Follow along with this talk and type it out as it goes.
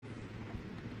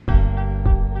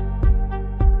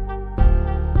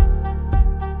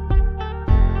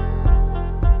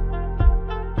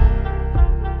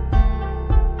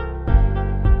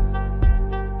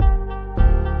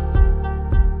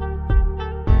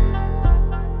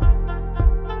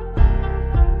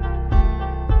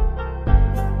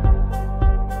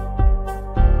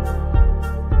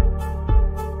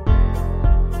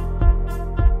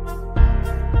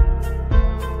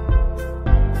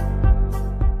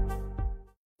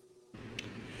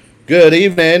Good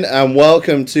evening and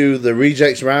welcome to the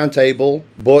Rejects Roundtable,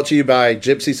 brought to you by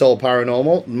Gypsy Soul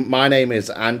Paranormal. My name is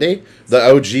Andy, the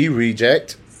OG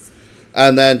Reject.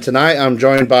 And then tonight I'm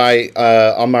joined by,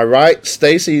 on my right,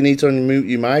 Stacy. You need to unmute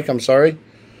your mic, I'm sorry.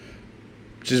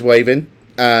 She's waving.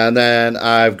 And then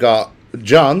I've got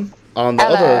John on the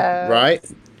other right.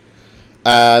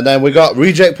 And then we got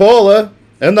Reject Paula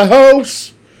in the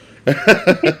house.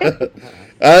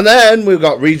 And then we've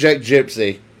got Reject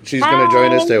Gypsy. She's going to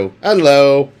join us too.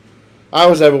 Hello.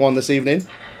 How was everyone this evening?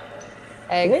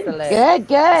 Excellent.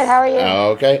 Good. How are you?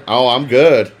 Okay. Oh, I'm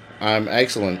good. I'm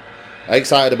excellent.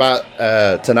 Excited about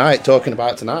tonight, talking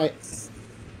about tonight.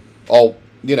 Oh,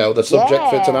 the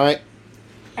subject for tonight.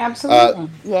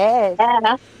 Absolutely. Yes.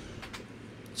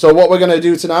 So what we're going to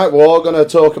do tonight, we're all going to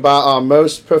talk about our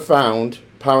most profound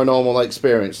paranormal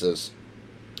experiences.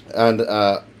 And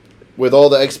with all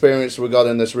the experience we got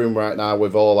in this room right now,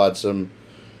 we've all had some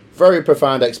very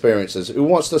profound experiences. Who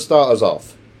wants to start us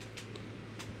off?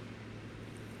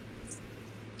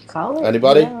 Call it.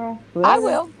 Anybody? I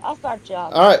will. I'll start you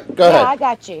off. All right, go ahead. I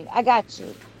got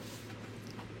you.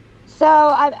 So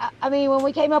I mean, when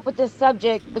we came up with this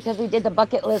subject, because we did the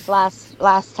bucket list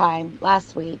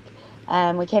last week,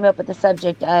 we came up with the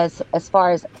subject as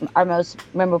far as our most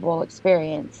memorable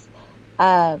experience.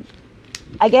 I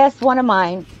guess one of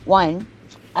mine.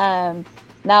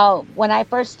 Now, when I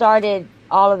first started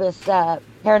all of this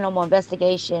paranormal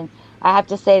investigation, I have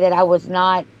to say that I was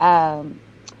not. How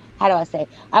do I say?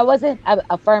 I wasn't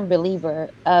a firm believer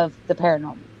of the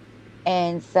paranormal,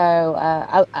 and so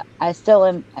I still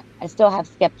am. I still have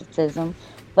skepticism,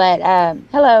 but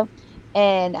hello,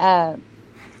 and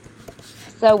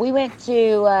so we went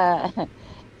to.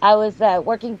 I was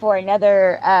working for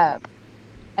another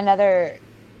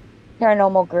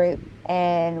paranormal group,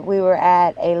 and we were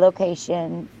at a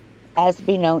location as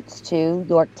beknownst to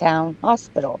Yorktown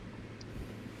Hospital,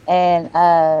 and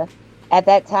at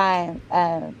that time.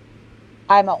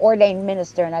 I'm an ordained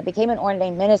minister, and I became an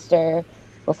ordained minister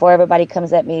before everybody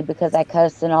comes at me because I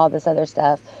cuss and all this other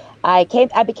stuff. I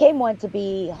became one to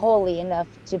be holy enough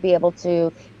to be able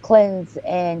to cleanse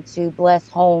and to bless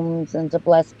homes and to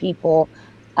bless people,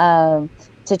 to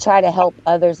try to help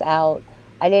others out.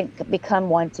 I didn't become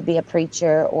one to be a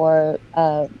preacher or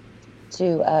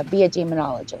to be a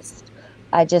demonologist.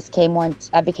 I became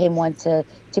one to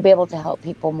be able to help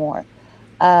people more.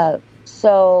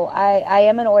 So I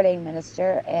am an ordained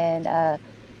minister, and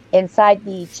inside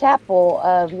the chapel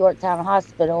of Yorktown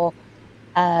Hospital,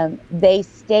 they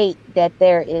state that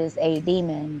there is a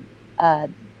demon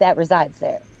that resides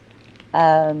there.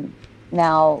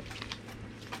 Now,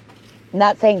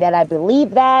 not saying that I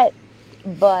believe that,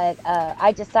 but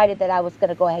I decided that I was going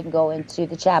to go ahead and go into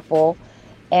the chapel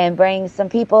and bring some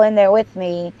people in there with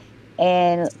me,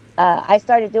 and I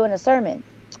started doing a sermon,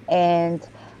 and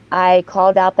I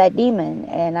called out that demon,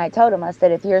 and I told him, I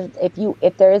said, if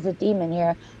there is a demon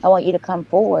here, I want you to come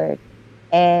forward.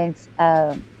 And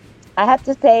I have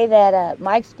to say that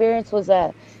my experience was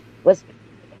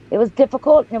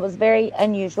difficult, and it was very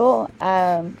unusual.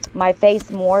 My face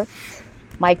morphed,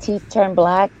 my teeth turned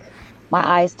black, my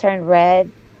eyes turned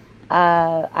red.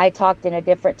 I talked in a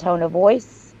different tone of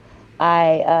voice.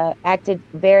 I acted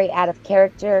very out of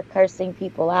character, cursing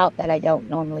people out that I don't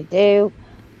normally do.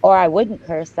 Or I wouldn't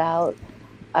curse out.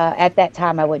 At that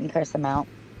time, I wouldn't curse them out.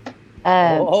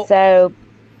 So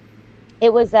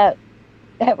it was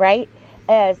right.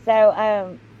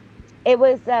 So it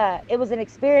was an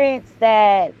experience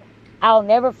that I'll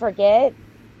never forget.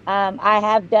 I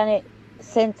have done it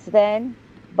since then,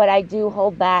 but I do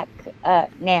hold back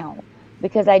now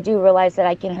because I do realize that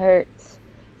I can hurt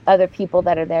other people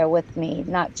that are there with me,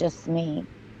 not just me.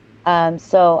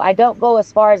 So I don't go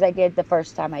as far as I did the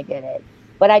first time I did it.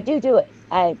 But I do it.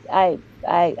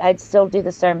 I still do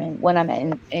the sermon when I'm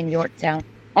in Yorktown,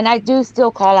 and I do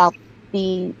still call out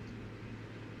the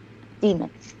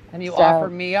demons. And you offer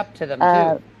me up to them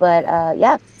too. But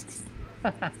yeah.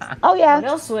 Oh yeah. What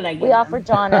else would I get? We offer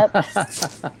John up.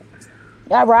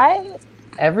 Yeah, right.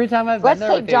 Every time I've been there,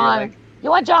 let's take John.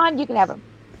 You want John? You can have him.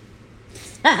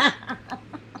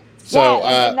 So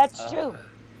and that's true.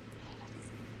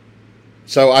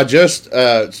 So I just,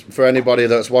 for anybody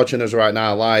that's watching us right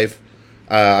now live,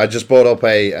 I just brought up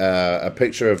a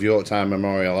picture of Yorktown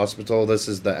Memorial Hospital. This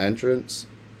is the entrance.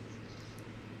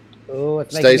 Oh,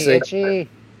 it's making me itchy.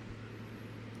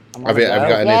 Have you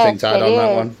got anything tied on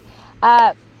that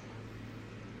one?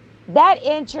 That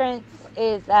entrance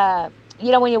is,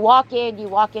 when you walk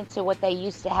into what they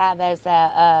used to have as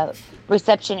a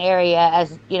reception area,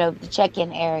 as, the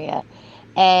check-in area.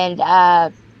 And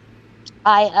I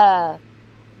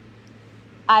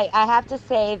I have to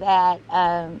say that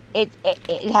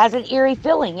it has an eerie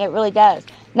feeling. It really does.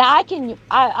 Now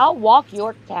I'll walk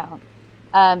Yorktown.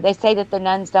 They say that the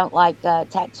nuns don't like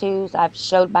tattoos. I've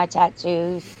showed my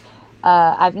tattoos.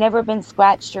 I've never been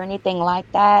scratched or anything like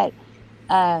that.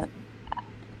 Uh,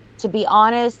 to be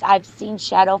honest, I've seen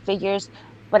shadow figures,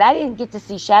 but I didn't get to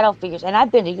see shadow figures. And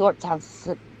I've been to Yorktown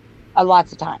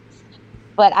lots of times,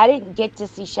 but I didn't get to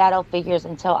see shadow figures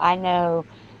until I know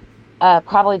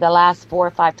probably the last 4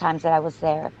 or 5 times that I was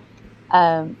there.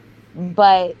 Um,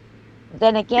 but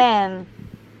then again,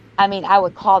 I mean, I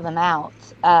would call them out,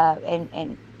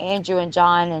 and Andrew and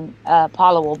John and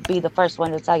Paula will be the first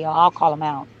one to tell you. I'll call them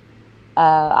out.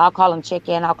 I'll call them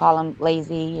chicken. I'll call them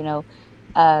lazy.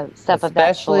 Stuff of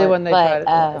that Especially sort. when they But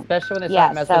especially when they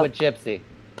yeah, start messing so with Gypsy.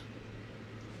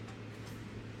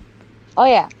 oh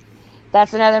yeah,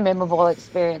 that's another memorable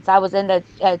experience. I was in the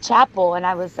chapel, and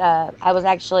I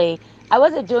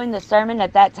wasn't doing the sermon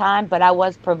at that time, but I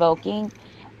was provoking,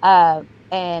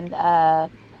 and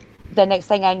the next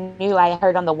thing I knew, I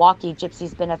heard on the walkie,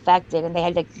 Gypsy's been affected, and they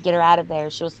had to get her out of there.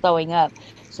 She was throwing up,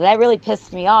 so that really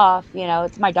pissed me off.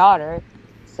 It's my daughter,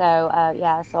 so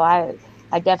yeah. So I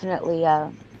definitely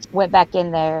went back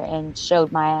in there and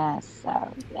showed my ass.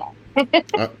 So yeah,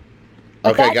 Uh,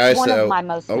 but okay, that's guys. one of So, my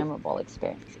most oh, memorable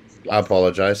experiences. I Yes.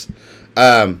 apologize.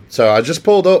 So I just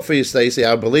pulled up for you, Stacy.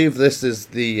 I believe this is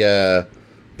the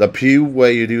pew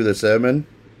where you do the sermon.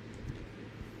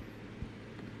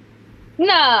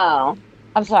 No.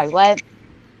 I'm sorry. What?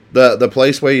 The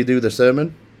place where you do the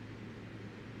sermon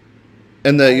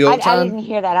in the I Yorktown. didn't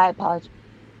hear that. I apologize.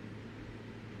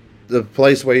 The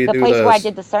place where you The do place where I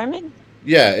did the sermon?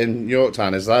 yeah, in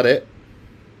Yorktown. Is that it?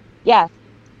 Yeah,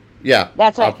 Yeah,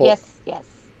 that's I right. pull. Yes.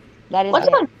 That is What's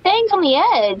it. the thing on the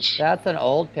edge? That's an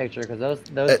old picture because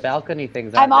those balcony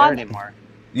things I'm aren't there on. anymore.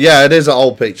 Yeah, it is an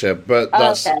old picture, but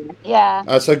Okay. Yeah,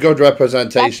 that's a good that's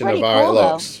representation of pretty how it cool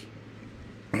though. looks.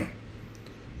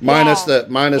 Minus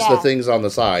Yeah, the yeah. things on the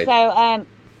side. So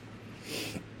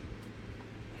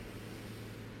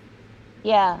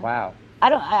yeah. Wow. I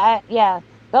don't. Yeah.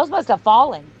 Those must have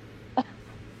fallen.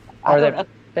 I Or don't know.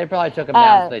 they probably took them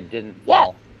down so Uh, they didn't yeah.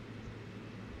 fall.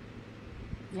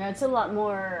 Yeah, it's a lot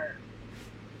more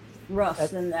rough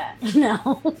That's- than that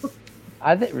now.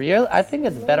 I think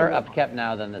it's better upkept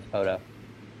now than this photo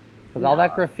because all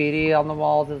that graffiti on the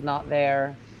walls is not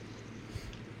there.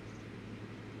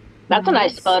 That's a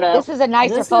nice photo. This is a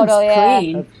nicer This photo. looks Yeah.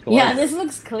 clean. That's Yeah, gorgeous. this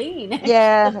looks clean.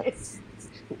 Yeah.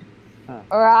 Huh.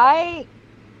 Right.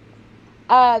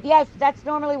 Yes, that's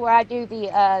normally where I do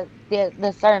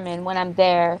the sermon when I'm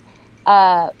there.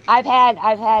 I've had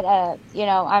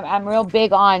I'm real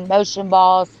big on motion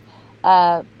balls,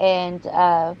 and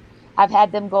I've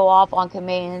had them go off on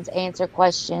commands, answer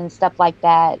questions, stuff like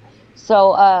that.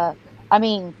 So I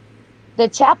mean, the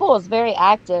chapel is very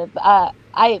active.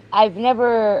 I've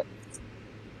never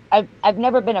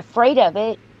been afraid of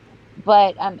it,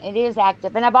 but it is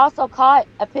active, and I've also caught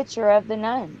a picture of the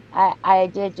nun. I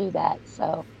did do that.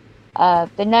 So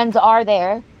the nuns are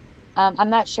there. I'm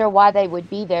not sure why they would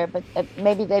be there, but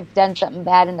maybe they've done something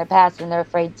bad in their past and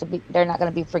they're not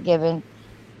going to be forgiven.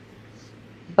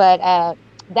 But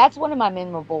that's one of my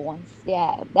memorable ones.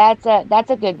 Yeah, that's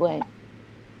a good one.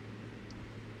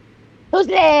 Who's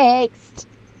next?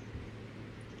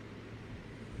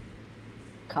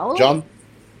 Call it. John.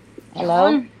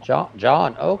 Hello.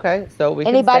 John. Okay, so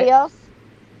Anybody else?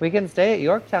 we can stay at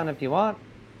Yorktown if you want.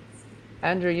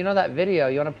 Andrew, you know that video?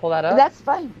 You want to pull that up? That's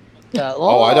fine.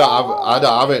 Oh, I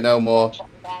don't have it no more.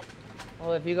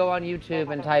 Well, if you go on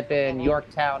YouTube and type in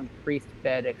Yorktown priest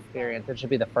bed experience, it should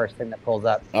be the first thing that pulls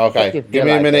up. Okay, give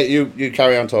me a minute. You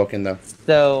carry on talking though.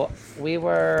 So we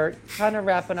were kind of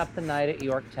wrapping up the night at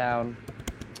Yorktown,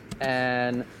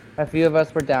 and a few of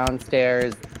us were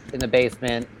downstairs in the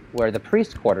basement where the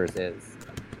priest quarters is.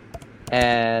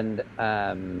 And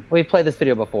we've played this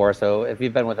video before, so if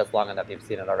you've been with us long enough, you've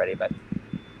seen it already. But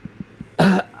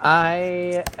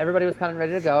everybody was kind of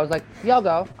ready to go. I was like, y'all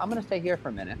go. I'm going to stay here for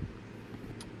a minute.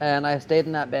 And I stayed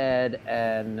in that bed,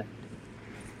 and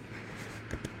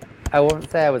I won't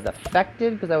say I was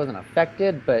affected because I wasn't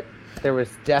affected, but there was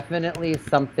definitely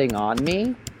something on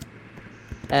me.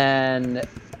 And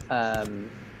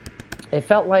it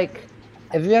felt like,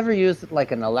 have you ever used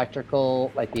like an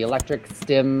electrical, like the electric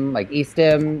stim, like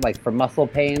e-stim, like for muscle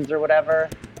pains or whatever?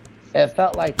 It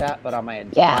felt like that, but on my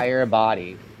entire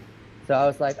body. So I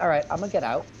was like, all right, I'm gonna get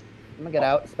out.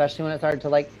 Especially when it started to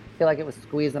like feel like it was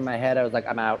squeezing my head. I was like,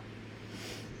 I'm out.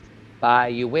 Bye,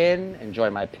 you win. Enjoy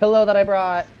my pillow that I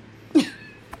brought.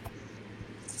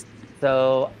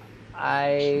 So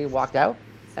I walked out,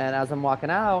 and as I'm walking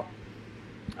out,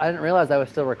 I didn't realize I was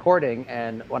still recording,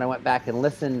 and when I went back and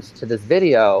listened to this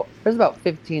video, there's about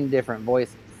 15 different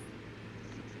voices.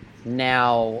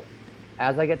 Now,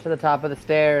 as I get to the top of the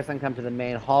stairs and come to the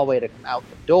main hallway to come out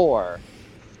the door,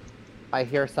 I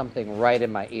hear something right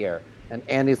in my ear. And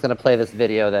Andy's going to play this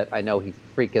video that I know he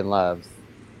freaking loves.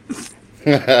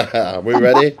 Are we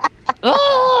ready?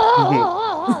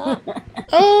 Oh,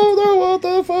 no, what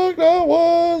the fuck that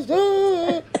was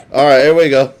that? All right, here we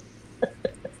go.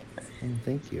 Oh,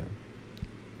 thank you.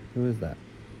 Who is that?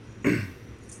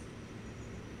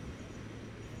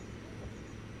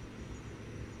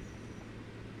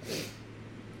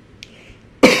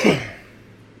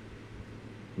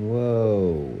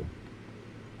 Whoa.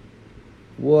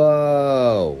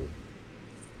 Whoa.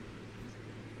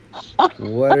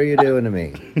 What are you doing to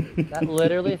me? That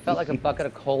literally felt like a bucket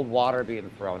of cold water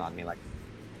being thrown on me,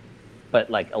 but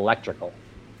electrical.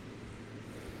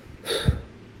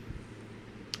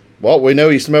 Well, we know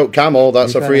you smoke Camel.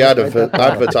 That's a free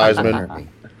advertisement.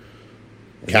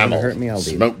 Camel, hurt me, I'll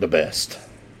leave. smoke the best.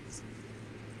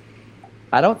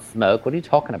 I don't smoke. What are you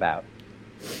talking about?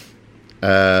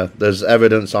 There's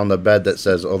evidence on the bed that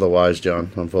says otherwise,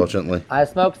 John, unfortunately. I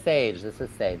smoke sage. This is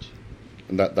sage.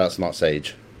 That's not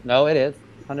sage. No, it is.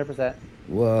 100%.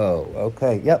 Whoa.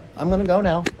 Okay. Yep. I'm going to go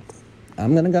now.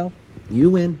 I'm going to go. You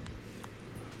win.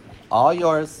 All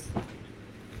yours.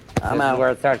 I'm out. This is where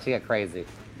it starts to get crazy.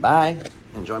 Bye.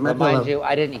 Enjoy my pillow. Mind you,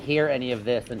 I didn't hear any of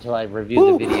this until I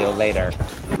reviewed the video later.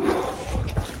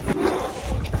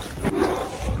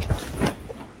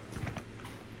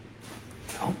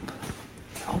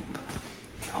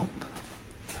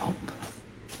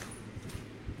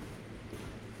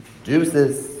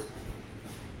 Juices.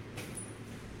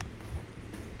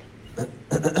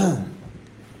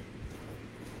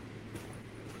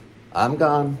 I'm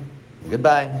gone.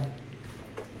 Goodbye.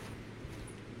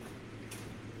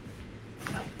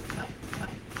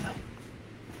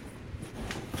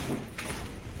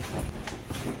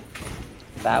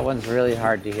 That one's really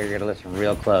hard to hear. You gotta listen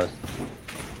real close.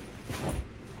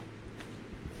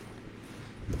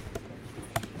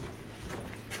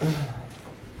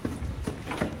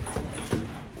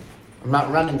 I'm not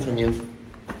running from you.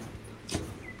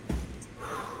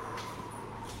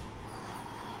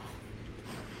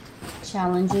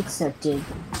 Challenge accepted.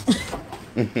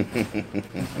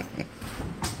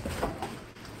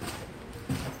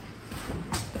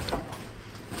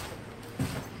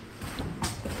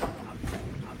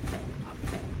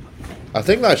 I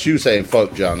think that's you saying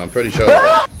fuck, John. I'm pretty sure.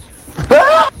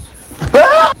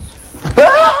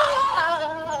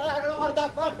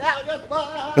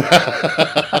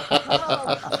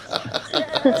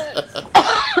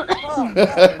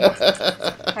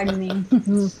 Pardon me.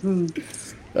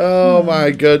 Oh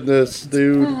my goodness,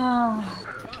 dude.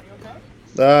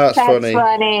 That's funny.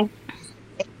 Funny.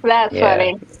 That's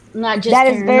funny. Not just That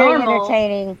is very paranormal,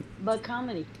 entertaining. but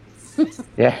comedy.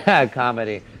 Yeah,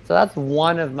 comedy. So that's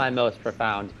one of my most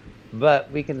profound.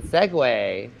 But we can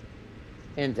segue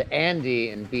into Andy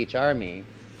and Beach Army.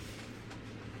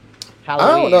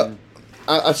 Halloween. Oh,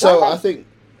 no. So I think...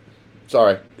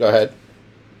 Sorry, go ahead.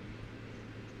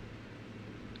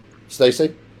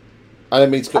 Stacey? I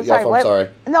didn't mean to cut you off, I'm sorry.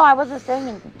 No, I wasn't saying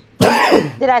anything.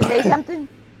 Did I say something?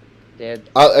 Did.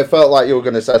 It felt like you were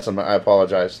going to say something. I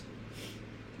apologize.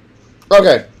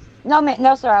 Okay.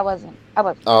 No, sir, I wasn't.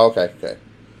 Oh, okay.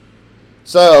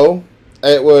 So,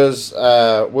 it was...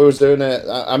 we was doing it...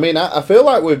 I mean, I feel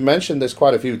like we've mentioned this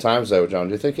quite a few times, though, John.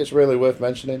 Do you think it's really worth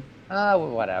mentioning?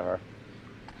 Whatever.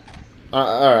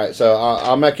 All right, so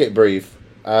I'll make it brief.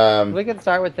 We can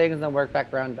start with things and then work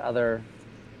back around to other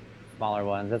smaller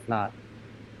ones. It's not...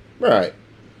 Right.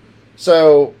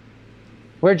 So...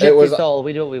 We're Gypsy Soul.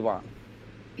 We do what we want.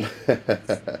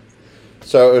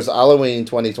 So it was Halloween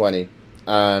 2020.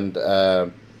 And I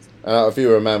don't know if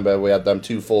you remember, we had them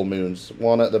 2 full moons.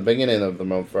 One at the beginning of the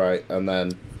month, right? And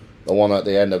then the one at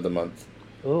the end of the month.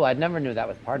 Ooh, I never knew that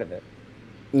was part of it.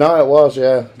 No, it was,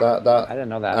 yeah. That I didn't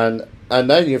know that. And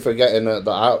then you're forgetting that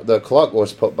the clock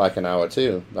was put back an hour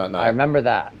too that night. I remember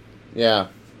that. Yeah.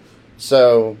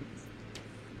 So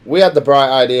we had the bright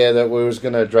idea that we was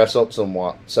going to dress up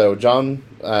somewhat. So John,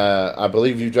 I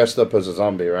believe you dressed up as a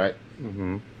zombie, right?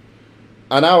 Mm-hmm.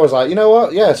 And I was like, you know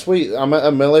what? Yeah, sweet. I'm at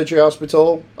a military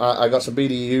hospital. I got some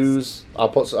BDUs.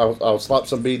 I'll slap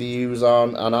some BDUs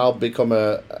on, and I'll become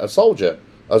a soldier,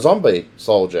 a zombie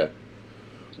soldier.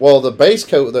 Well, the base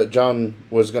coat that John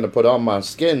was going to put on my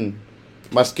skin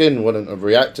wouldn't have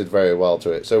reacted very well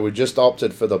to it. So we just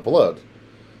opted for the blood.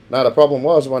 Now the problem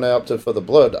was when I opted for the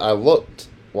blood, I looked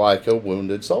like a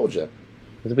wounded soldier.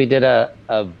 Because we did it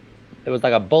was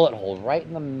like a bullet hole right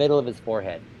in the middle of his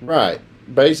forehead. Right.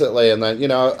 basically, and then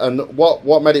and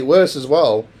what made it worse as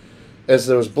well is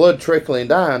there was blood trickling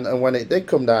down, and when it did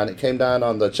come down, it came down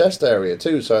on the chest area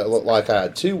too, so it looked like I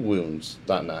had 2 wounds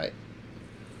that night.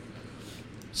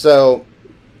 So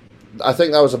I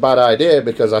think that was a bad idea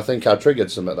because I think I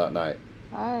triggered something that night.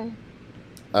 Hi.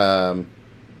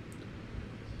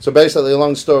 So basically,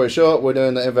 long story short, we're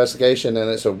doing the investigation, and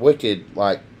it's a wicked,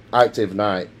 active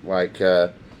night.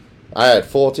 I had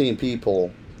 14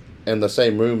 people in the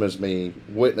same room as me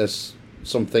witness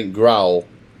something growl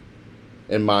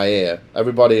in my ear.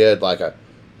 Everybody heard a...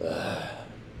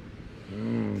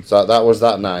 So that was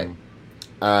that night.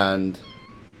 And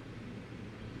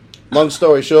long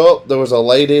story short, there was a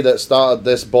lady that started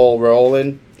this ball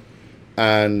rolling,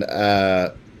 and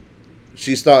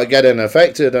she started getting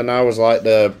affected, and I was like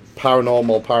the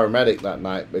paranormal paramedic that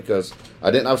night because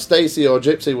I didn't have Stacy or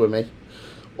Gypsy with me,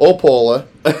 or Paula.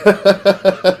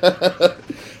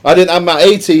 I didn't have my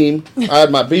A team. I had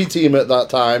my B team at that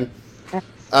time.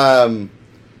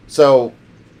 So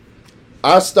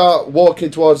I start walking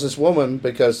towards this woman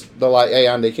because they're like, "Hey,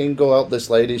 Andy, can you go help this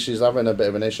lady? She's having a bit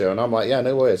of an issue." And I'm like, "Yeah,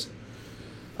 no worries."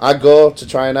 I go to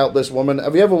try and help this woman.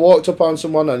 Have you ever walked up on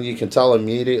someone and you can tell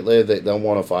immediately they don't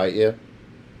want to fight you?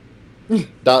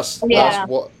 That's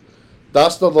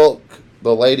the look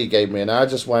the lady gave me, and I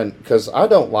just went, because I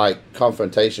don't like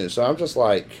confrontation, so I'm just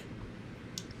like,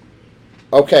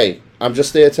 okay, I'm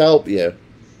just here to help you.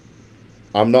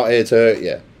 I'm not here to hurt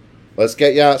you. Let's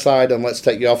get you outside and let's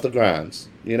take you off the grounds.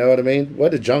 You know what I mean? Where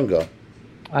did John go?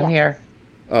 I'm here.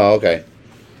 Oh, okay.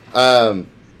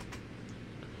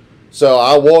 So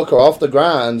I walk her off the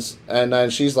grounds, and then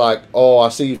she's like, "Oh, I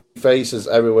see faces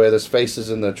everywhere. There's faces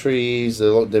in the trees. They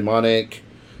look demonic.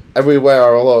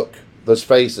 Everywhere I look, there's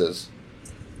faces."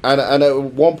 And at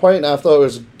one point, I thought it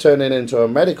was turning into a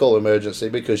medical emergency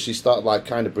because she started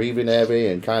kind of breathing heavy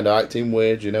and kind of acting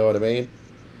weird. You know what I mean?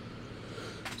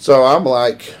 So I'm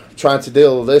trying to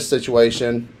deal with this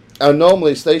situation. And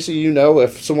normally, Stacey,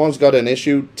 if someone's got an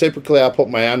issue, typically I put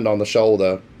my hand on the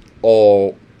shoulder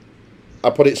or I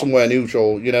put it somewhere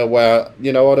neutral, where,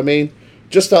 you know what I mean?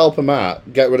 Just to help him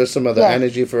out, get rid of some of the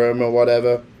energy for him or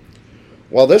whatever.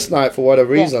 Well, this night, for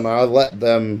whatever reason, I let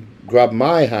them grab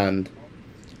my hand.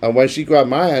 And when she grabbed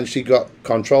my hand, she got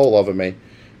control over me.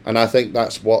 And I think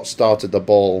that's what started the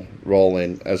ball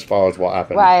rolling as far as what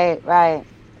happened. Right.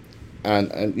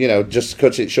 And just to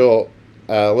cut it short,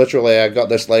 literally I got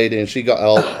this lady and she got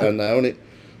help. And the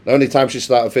only time she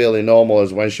started feeling normal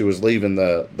is when she was leaving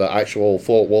the actual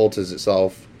Fort Walters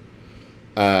itself.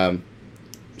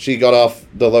 She got off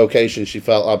the location. She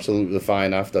felt absolutely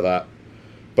fine after that.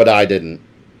 But I didn't.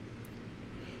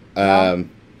 No,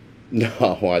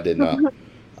 I did not.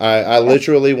 I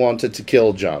literally wanted to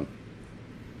kill John.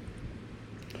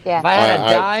 Yeah. If I had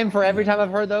a dime for every time I've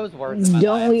heard those words.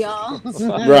 Don't we all?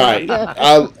 Right.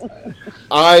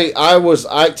 I was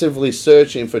actively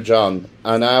searching for John,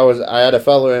 and I had a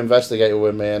fellow investigator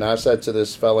with me, and I said to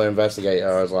this fellow investigator,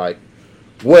 I was like,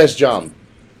 "Where's John?"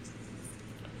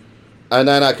 And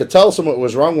then I could tell something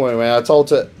was wrong with me. I told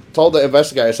the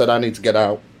investigator, I said, "I need to get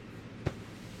out.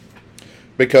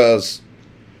 Because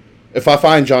if I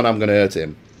find John, I'm going to hurt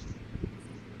him."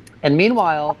 And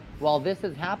meanwhile, while this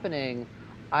is happening,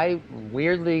 I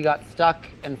weirdly got stuck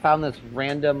and found this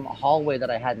random hallway that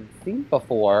I hadn't seen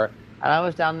before. And I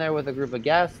was down there with a group of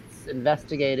guests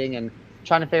investigating and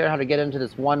trying to figure out how to get into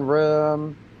this one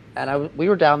room. And we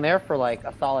were down there for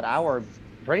a solid hour,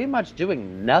 pretty much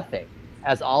doing nothing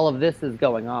as all of this is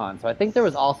going on. So I think there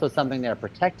was also something there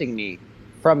protecting me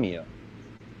from you.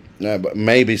 No, but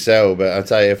maybe so. But I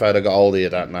tell you, if I'd have got hold of you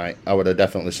that night, I would have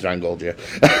definitely strangled you.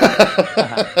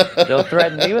 Don't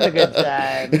threaten me with a good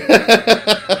time.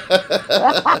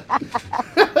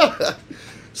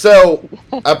 So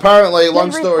apparently,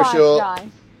 long story short,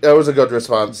 John. It was a good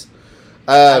response.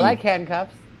 I like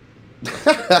handcuffs.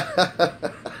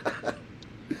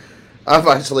 I've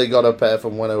actually got a pair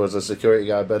from when I was a security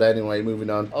guard. But anyway, moving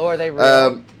on. Oh, are they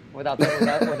real? Without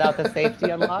the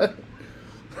safety unlock?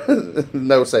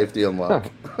 No safety unlock.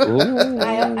 Ooh.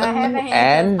 I have a hand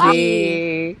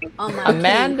Andy. On my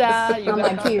Amanda, you on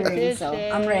my keyring, so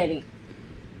I'm ready.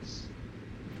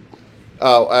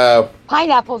 Oh,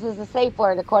 pineapples is a safe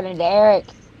word according to Eric.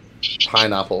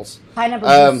 Pineapples.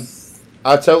 Pineapples.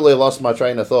 I totally lost my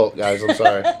train of thought, guys. I'm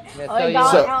sorry.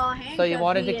 So you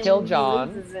wanted to kill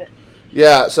John.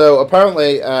 Yeah, so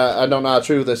apparently, I don't know how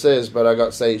true this is, but I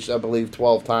got staged, I believe,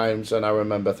 12 times, and I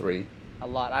remember 3. A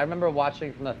lot. I remember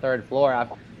watching from the 3rd floor.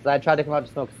 I tried to come out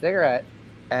to smoke a cigarette,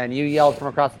 and you yelled from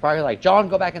across the park, like, "John,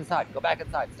 go back inside. Go back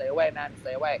inside. Stay away, man.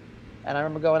 Stay away." And I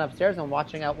remember going upstairs and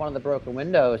watching out one of the broken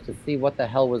windows to see what the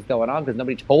hell was going on, because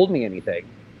nobody told me anything.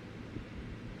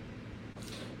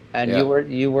 And Yeah.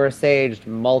 you were saged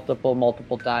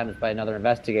multiple times by another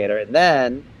investigator, and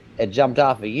then it jumped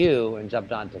off of you and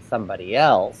jumped onto somebody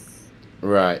else.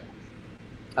 Right.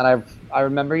 And I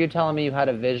remember you telling me you had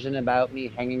a vision about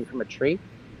me hanging from a tree.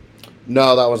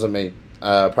 No, that wasn't me.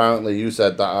 Apparently, you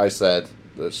said that I said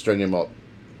that string him up.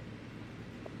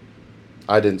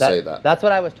 I didn't say that. That's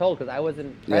what I was told, because I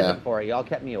wasn't present for it. Y'all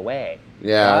kept me away.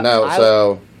 Yeah, I know.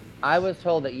 So I was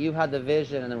told that you had the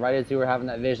vision, and then right as you were having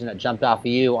that vision, it jumped off of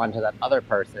you onto that other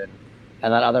person,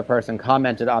 and that other person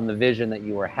commented on the vision that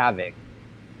you were having.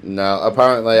 No,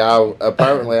 apparently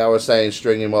I was saying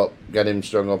string him up, get him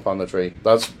strung up on the tree.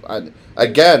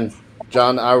 Again,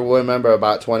 John, I remember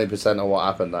about 20% of what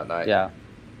happened that night. Yeah.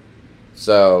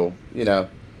 So,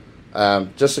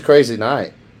 just a crazy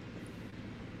night.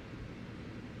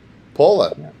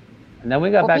 Paula. Yeah. And then we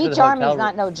got back to the Beach hotel Army's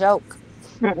not no joke.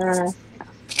 Mm-mm.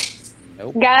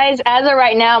 Nope. Guys, as of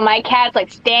right now, my cat's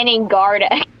like standing guard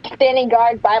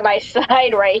by my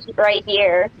side right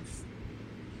here.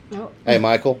 Oh. Hey,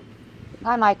 Michael.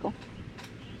 Hi, Michael.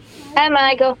 Hi,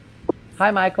 Michael. Hi,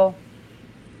 Michael.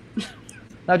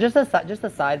 Now, just a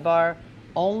sidebar.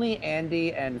 Only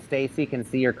Andy and Stacy can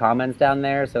see your comments down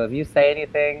there. So if you say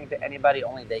anything to anybody,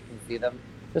 only they can see them.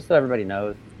 Just so everybody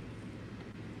knows.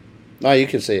 No, you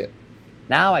can see it.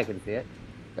 Now I can see it.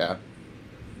 Yeah.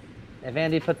 If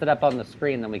Andy puts it up on the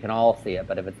screen, then we can all see it.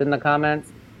 But if it's in the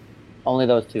comments, only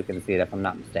those two can see it, if I'm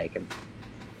not mistaken.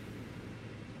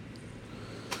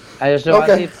 I just don't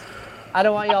I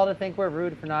don't want y'all to think we're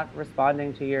rude for not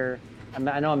responding to your...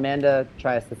 I know Amanda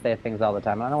tries to say things all the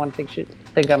time. I don't want to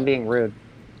think I'm being rude.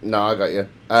 No, I got you.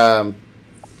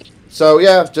 So,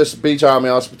 yeah, just Beach Army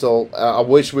Hospital. I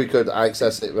wish we could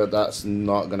access it, but that's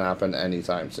not going to happen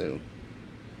anytime soon.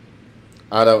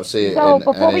 I don't see it in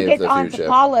any of the future.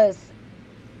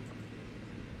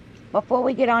 Before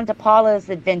we get on to Paula's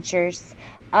adventures,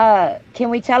 can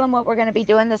we tell them what we're going to be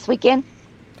doing this weekend?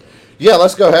 Yeah,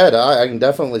 let's go ahead. I can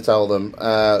definitely tell them.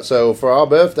 So for our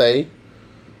birthday,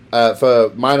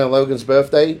 for mine and Logan's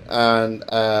birthday, and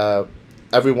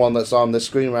everyone that's on this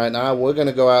screen right now, we're going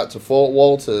to go out to Fort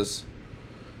Walters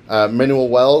Mineral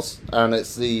Wells, and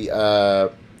it's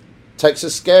the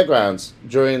Texas Scaregrounds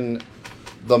during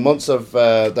the months of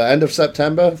the end of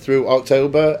September through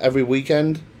October. Every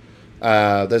weekend,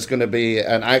 there's going to be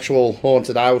an actual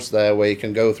haunted house there where you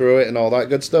can go through it and all that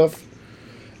good stuff.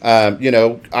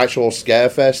 Actual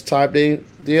Scarefest type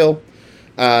deal.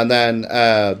 And then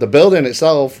the building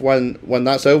itself, when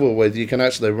that's over with, you can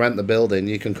actually rent the building.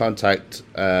 You can contact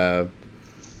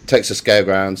Texas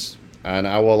Scaregrounds, and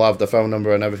I will have the phone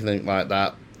number and everything like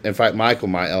that. In fact, Michael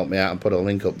might help me out and put a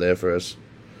link up there for us.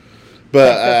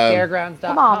 But TexasScaregrounds.com.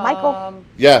 Come on, Michael.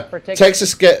 Yeah, go to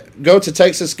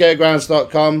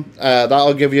TexasScaregrounds.com.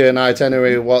 That'll give you an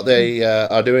itinerary of what they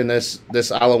are doing this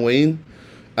Halloween.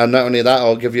 And not only that,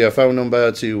 I'll give you a phone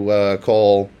number to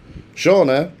call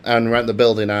Shauna and rent the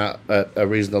building out at a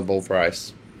reasonable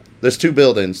price. There's two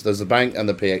buildings. There's the bank and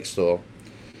the PX store.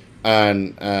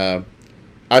 And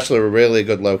actually a really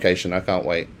good location. I can't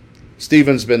wait.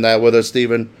 Stephen's been there with us.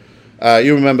 Stephen,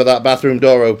 you remember that bathroom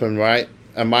door open, right?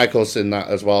 And Michael's in that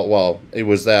as well. Well, he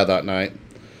was there that night.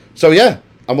 So, yeah,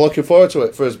 I'm looking forward to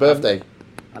it for his birthday.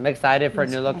 I'm excited for a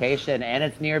new location, and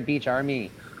it's near Beach Army.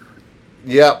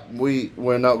 Yep,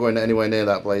 we're not going anywhere near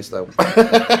that place, though.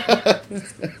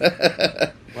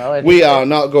 Well, we are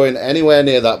not going anywhere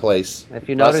near that place. If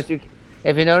you notice you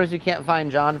can't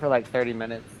find John for like 30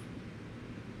 minutes.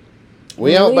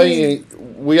 We aren't bailing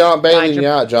you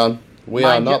out, John. We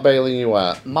are not bailing you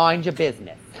out. Mind your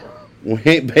business. We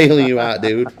ain't bailing you out,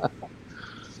 dude.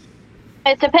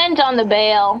 It depends on the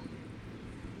bail.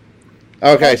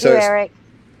 Okay, Thank you, Eric.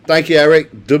 Thank you,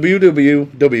 Eric.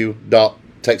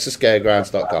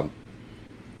 www.texasscaregrounds.com.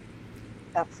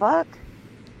 The fuck?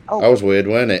 That was weird,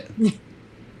 wasn't it?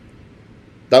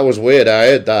 That was weird. I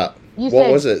heard that. What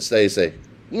was it, Stacey?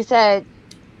 You said,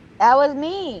 that was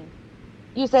me.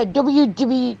 You said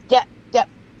www.com.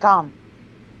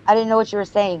 I didn't know what you were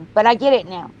saying, but I get it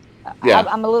now. Yeah.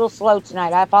 I'm a little slow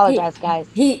tonight. I apologize, guys.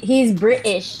 He's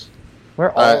British. We're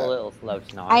all a little slow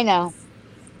tonight. I know.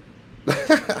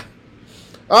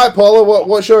 All right, Paula,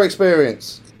 what's your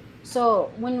experience?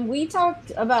 So when we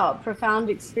talked about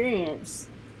profound experience,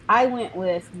 I went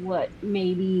with what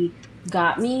maybe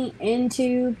got me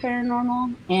into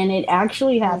paranormal, and it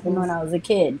actually happened when I was a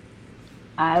kid.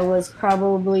 I was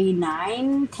probably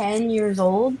 9, 10 years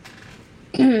old,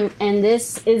 and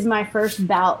this is my first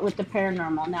bout with the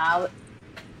paranormal. Now,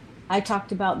 I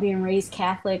talked about being raised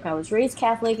Catholic. I was raised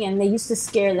Catholic, and they used to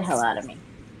scare the hell out of me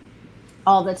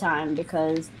all the time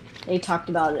because they talked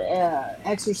about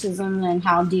exorcism and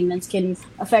how demons can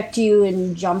affect you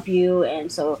and jump you,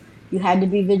 and so you had to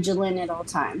be vigilant at all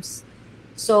times.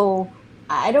 So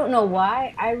I don't know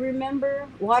why I remember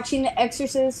watching The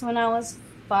Exorcist when I was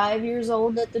 5 years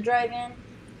old at the drive-in,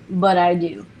 but I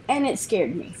do, and it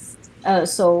scared me.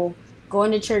 So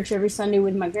going to church every Sunday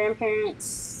with my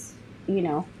grandparents,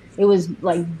 it was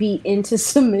like beat into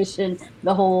submission.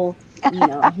 The whole,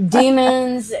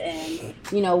 demons, and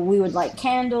we would light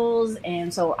candles,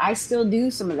 and so I still do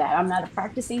some of that. I'm not a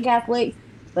practicing Catholic,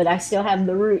 but I still have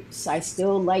the roots. I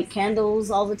still light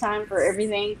candles all the time for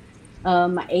everything.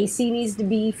 My AC needs to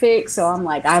be fixed, so I'm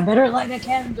like, I better light a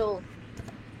candle.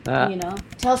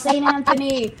 Tell Saint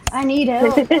Anthony I need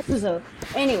help. So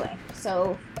anyway,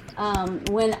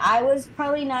 when I was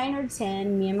probably 9 or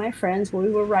 10, me and my friends, we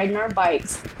were riding our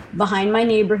bikes behind my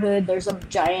neighborhood. There's a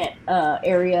giant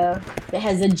area that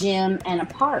has a gym and a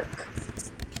park.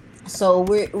 So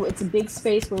it's a big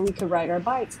space where we could ride our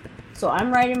bikes. So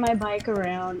I'm riding my bike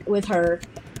around with her,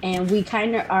 and we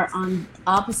kind of are on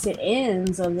opposite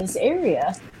ends of this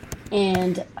area.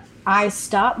 And I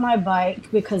stop my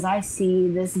bike because I see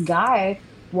this guy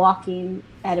walking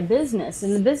at a business,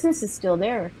 and the business is still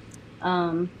there.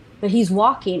 But he's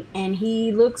walking, and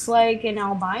he looks like an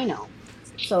albino.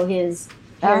 So his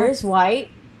hair is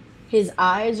white, his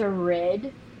eyes are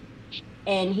red,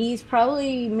 and he's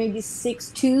probably maybe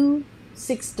 6'2",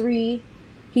 6'3".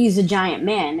 He's a giant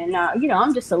man. And,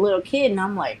 I'm just a little kid, and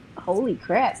I'm like, holy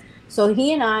crap. So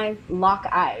he and I lock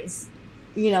eyes.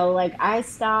 Like I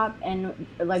stop, and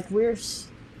like there's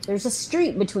a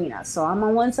street between us. So I'm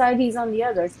on one side, he's on the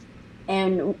other.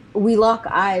 And we lock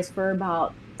eyes for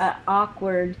about an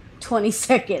awkward 20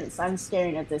 seconds. I'm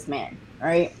staring at this man,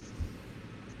 right?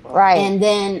 Right. And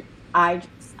then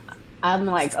I'm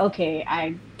like, okay,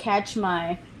 I catch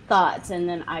my thoughts, and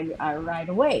then I ride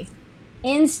away.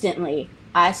 Instantly,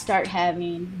 I start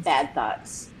having bad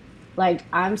thoughts. Like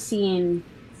I'm seeing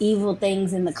evil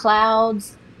things in the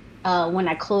clouds. When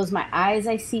I close my eyes,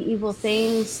 I see evil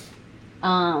things.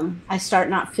 I start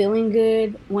not feeling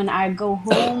good. When I go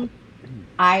home,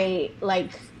 I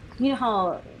like,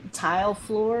 how tile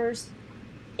floors,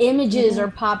 images are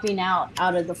popping out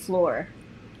of the floor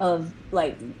of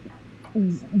like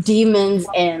demons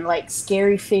and like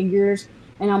scary figures.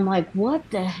 And I'm like, what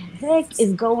the heck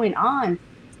is going on?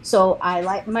 So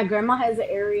my grandma has an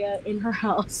area in her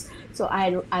house. So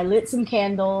I lit some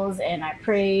candles and I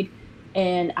prayed,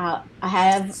 and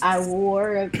I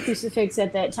wore a crucifix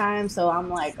at that time. So I'm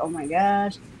like, oh my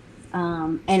gosh.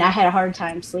 And I had a hard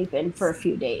time sleeping for a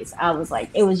few days. I was like,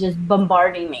 it was just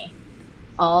bombarding me,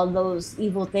 all those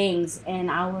evil things. And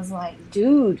I was like,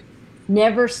 dude,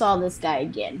 never saw this guy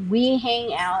again. We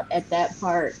hang out at that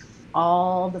park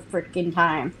all the freaking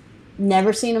time.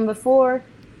 Never seen him before.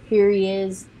 Here he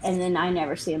is. And then I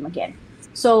never see him again.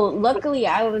 So luckily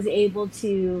I was able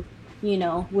to,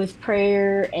 with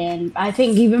prayer and I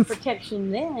think even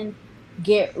protection then,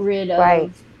 get rid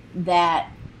of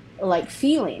that like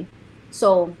feeling.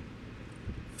 So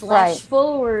flash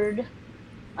forward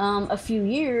a few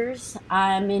years,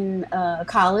 I'm in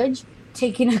college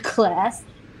taking a class,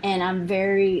 and I'm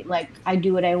very like, I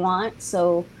do what I want.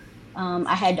 So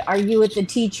I had to argue with the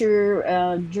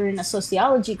teacher during a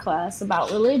sociology class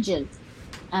about religion.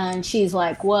 And she's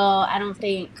like, well, I don't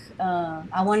think,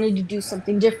 I wanted to do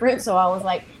something different. So I was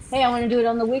like, hey, I want to do it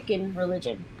on the Wiccan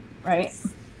religion, right?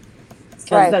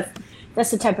 Because that's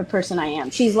the type of person I am.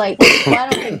 She's like, well, I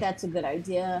don't think that's a good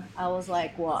idea. I was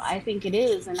like, well, I think it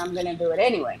is, and I'm going to do it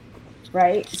anyway,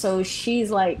 right? So she's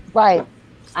like, I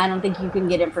don't think you can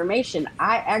get information.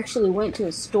 I actually went to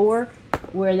a store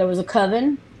where there was a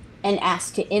coven and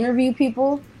asked to interview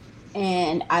people,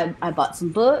 and I bought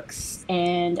some books,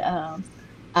 and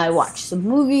I watched some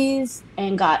movies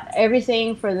and got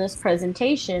everything for this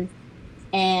presentation.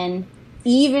 And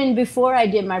even before I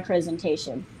did my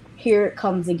presentation, here it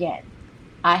comes again.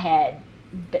 I had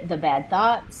the bad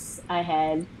thoughts. I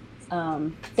had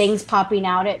things popping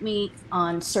out at me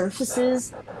on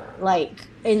surfaces, like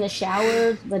in the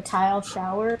shower, the tile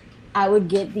shower. I would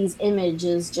get these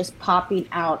images just popping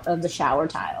out of the shower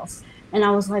tiles. And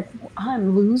I was like,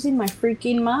 I'm losing my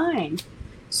freaking mind.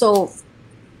 So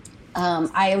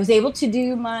I was able to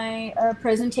do my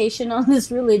presentation on this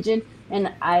religion,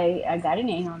 and I got an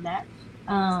A on that.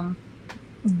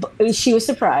 She was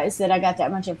surprised that I got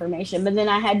that much information, but then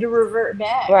I had to revert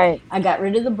back. I got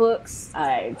rid of the books.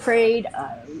 I prayed.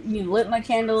 Lit my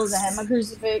candles. I had my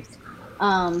crucifix.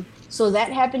 So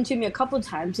that happened to me a couple of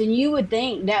times, and you would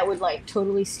think that would like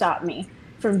totally stop me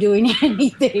from doing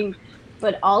anything,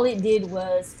 but all it did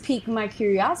was pique my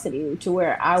curiosity to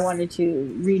where I wanted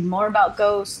to read more about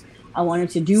ghosts. I wanted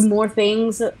to do more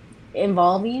things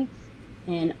involving.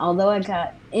 And although I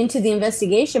got into the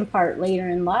investigation part later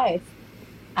in life,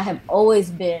 I have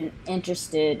always been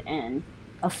interested and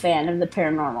a fan of the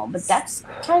paranormal. But that's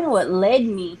kind of what led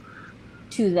me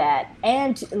to that,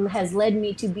 and has led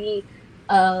me to be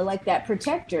like that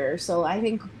protector. So I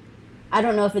think, I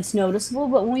don't know if it's noticeable,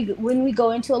 but when we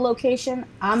go into a location,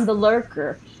 I'm the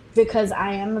lurker because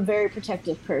I am a very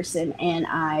protective person,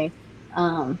 and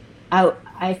um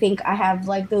I think I have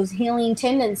like those healing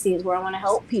tendencies where I want to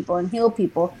help people and heal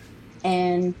people.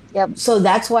 And Yep. so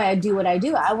that's why I do what I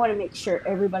do. I want to make sure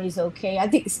everybody's okay. I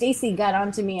think Stacy got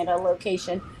onto me at a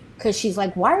location because she's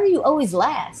like, "Why are you always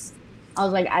last?" I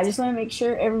was like, "I just want to make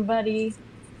sure everybody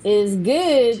is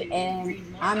good, and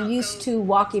I'm used to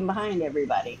walking behind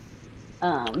everybody."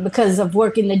 Because of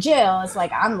working the jail, it's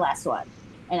like I'm the last one,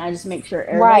 and I just make sure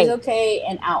everybody's Right. okay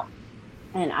and out,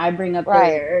 and I bring up the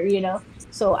Right. rear.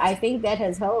 So I think that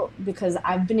has helped because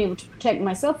I've been able to protect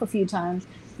myself a few times.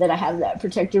 That I have that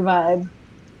protector vibe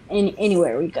in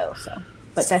anywhere we go. So,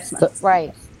 but that's my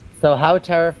Right. So how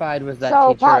terrified was that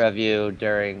So, teacher of you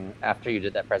after you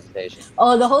did that presentation?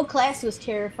 Oh, the whole class was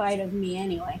terrified of me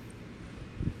anyway.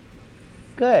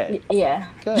 Good. Yeah.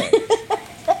 Good.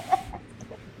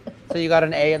 So you got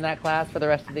an A in that class for the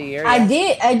rest of the year? I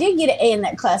Yeah? did get an A in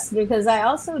that class because I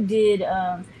also did.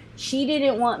 She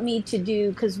didn't want me to do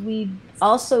because we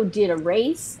also did a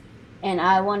race, and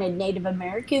I wanted Native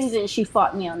Americans, and she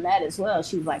fought me on that as well.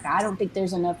 She was like, "I don't think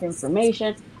there's enough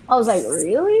information." I was like,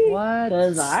 "Really? What?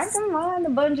 Because I can find a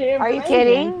bunch of are information." you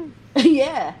kidding?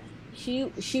 Yeah.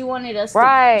 She wanted us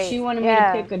Right. she wanted me to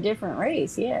Yeah. pick a different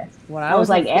race. Yeah. When I was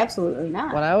in like, school- absolutely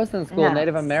not. When I was in school, No.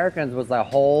 Native Americans was a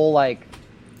whole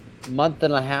month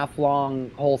and a half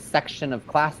long whole section of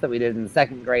class that we did in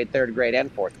second grade, third grade,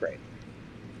 and fourth grade.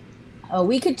 Oh,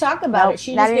 we could talk about Nope, it.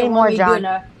 She not just didn't anymore, want me John.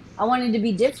 doing I wanted to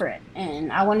be different,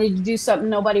 and I wanted to do something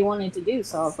nobody wanted to do.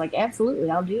 So I was like, absolutely,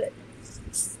 I'll do it.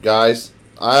 Guys,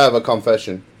 I have a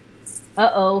confession.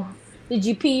 Uh-oh. Did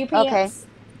you pee your pants? Okay.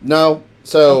 No,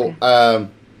 so Okay.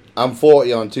 I'm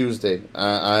 40 on Tuesday.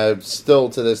 I've still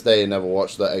to this day never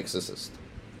watched The Exorcist.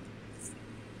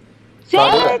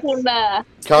 Can't do Same.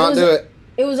 Can't do it.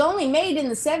 It was only made in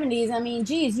the 70s. I mean,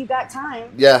 geez, you got time.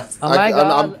 Yeah. Oh my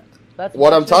God.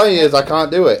 What I'm telling you is I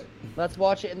can't do it. Let's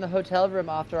watch it in the hotel room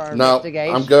after our No,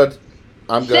 investigation. I'm good.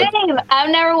 I'm good. Same. I've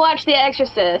never watched The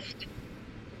Exorcist.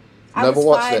 I Never was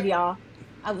watched 5, it. y'all.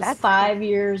 I was That's 5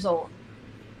 years old.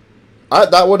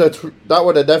 That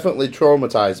would have definitely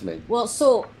traumatized me. Well,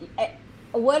 so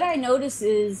what I notice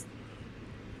is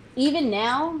even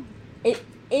now,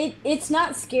 it's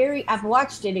not scary. I've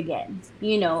watched it again,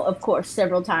 of course,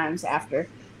 several times after.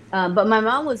 But my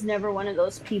mom was never one of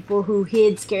those people who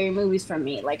hid scary movies from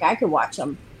me. Like I could watch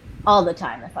them all the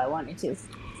time if I wanted to.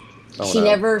 Oh, She no.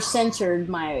 never censored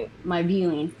my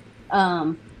viewing.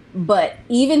 But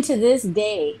even to this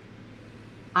day,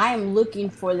 I am looking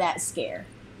for that scare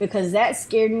because that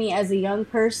scared me as a young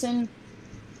person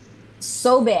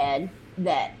so bad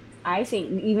that I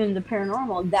think even the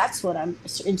paranormal, that's what I'm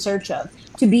in search of.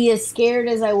 To be as scared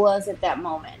as I was at that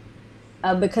moment.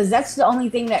 Because that's the only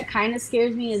thing that kind of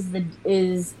scares me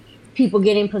is people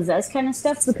getting possessed kind of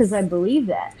stuff, because I believe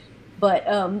that. But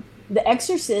The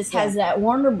Exorcist has that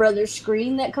Warner Brothers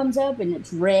screen that comes up and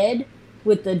it's red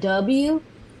with the W.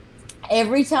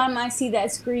 Every time I see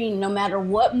that screen, no matter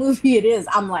what movie it is,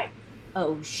 I'm like,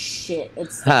 oh shit,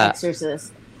 it's The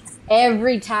Exorcist.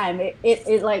 Every time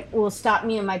it like will stop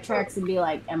me in my tracks and be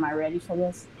like, am I ready for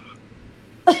this?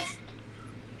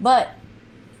 But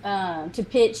to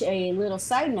pitch a little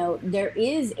side note, there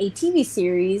is a TV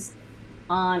series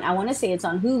on, I want to say it's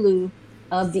on Hulu,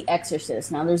 of The Exorcist.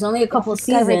 Now there's only a couple of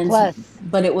Discovery seasons, Plus.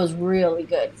 but it was really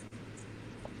good.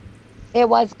 It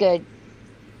was good.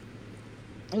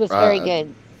 It was very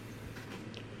good.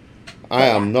 I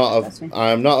am not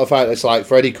a fan. It's like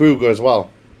Freddy Krueger as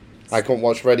well. I couldn't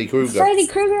watch Freddy Krueger. Freddy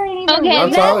Krueger ain't even Okay, I'm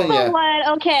that's telling the you. one.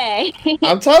 Okay.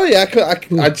 I'm telling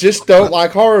you, I just don't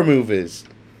like horror movies.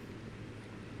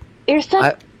 You're so.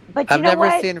 But I've you know never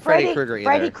what? seen Freddy Krueger either.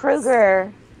 Freddy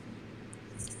Krueger.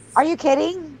 Are you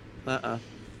kidding? Not.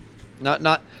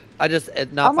 I just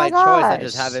not Oh my by choice. I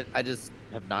just gosh. haven't. I just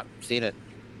have not seen it.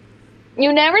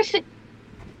 You never see.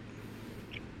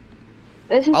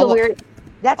 This is I'll a wa- weird.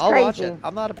 That's I'll crazy. watch it.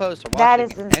 I'm not opposed to That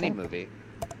watching is insane. any movie.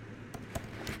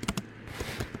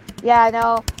 Yeah, I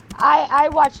know. I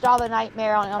watched all the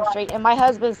Nightmare on Elm Street, and my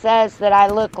husband says that I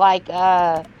look like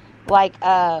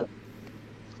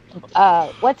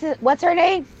what's her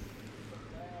name?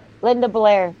 Linda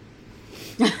Blair.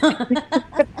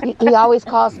 He always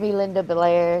calls me Linda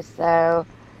Blair. So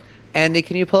Andy,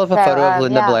 can you pull up a So, photo of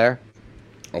Linda yeah. Blair?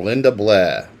 Linda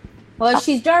Blair. Well,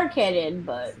 she's dark-headed,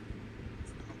 but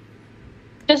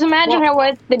Just imagine her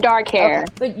with the dark hair.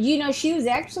 Okay. but you know, she was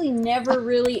actually never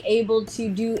really able to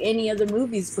do any other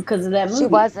movies because of that movie. She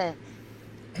wasn't.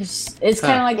 It's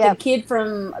kind of like Yep. the kid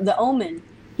from The Omen.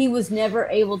 He was never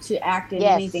able to act in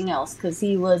Yes. anything else because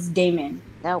he was Damon.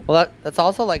 Nope. Well, that's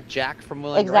also like Jack from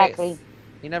Will and Exactly. Grace.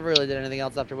 He never really did anything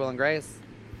else after Will and Grace.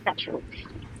 That's true.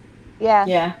 Yeah.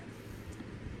 Yeah.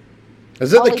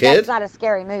 Is it Only the kid? that's not a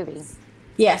scary movie.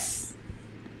 Yes.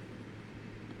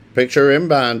 Picture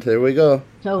inbound. Here we go.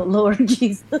 Oh Lord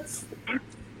Jesus.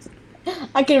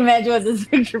 I can imagine what this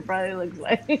picture probably looks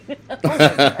like. That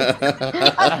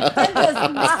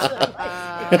does not look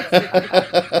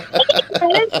I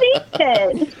didn't see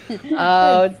it.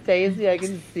 Oh, Stacey, I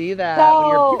can see that when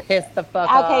you're So- pissed the fuck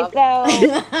Okay, off. so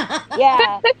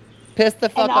yeah. Pissed the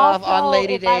fuck and off on also,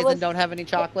 Lady if I Days was- and don't have any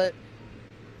chocolate.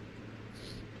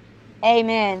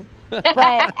 Amen. But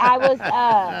I was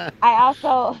I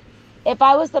also, if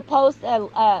I was to post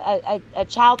a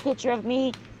child picture of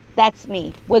me, that's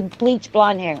me with bleach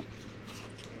blonde hair.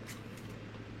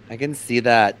 I can see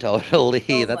that totally.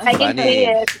 Oh, That's I funny. can see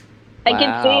it. I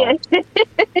can see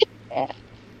it.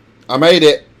 I made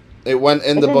it. It went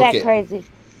in the Isn't that bucket. crazy?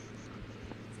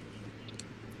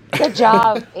 Good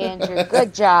job, Andrew.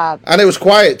 Good job. And it was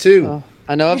quiet too. Oh,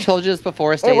 I know I've told you this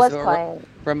before, Stacey, It was but quiet.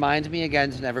 remind me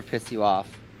again to never piss you off.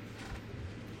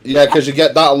 Yeah, because you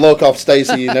get that look off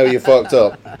Stacey, you know you fucked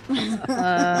up.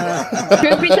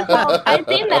 Truth be told, I've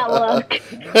seen that look.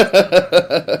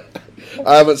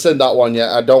 I haven't seen that one yet.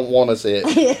 I don't want to see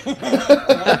it.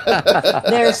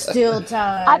 There's still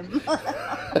time.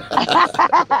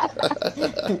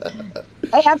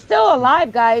 Hey, I'm still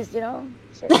alive, guys, you know.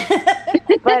 Shit.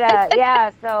 But yeah,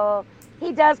 so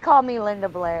he does call me Linda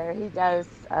Blair. He does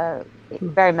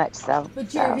very much so.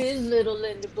 But you're So. his little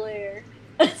Linda Blair.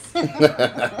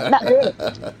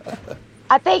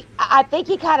 I think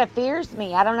he kind of fears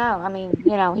me. I don't know. I mean,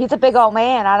 you know, he's a big old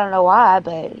man. I don't know why,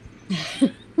 but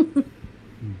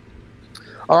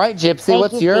All right, Gypsy, Thank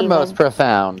what's you, your Steven. most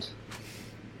profound?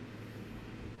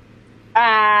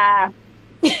 Um,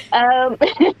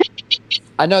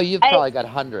 I know you've I- probably got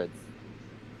hundreds.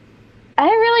 I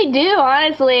really do,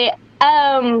 honestly.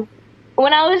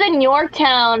 When I was in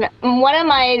Yorktown, one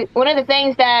of the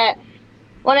things that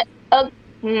how do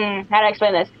I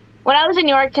explain this? When I was in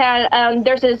Yorktown,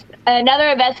 there's another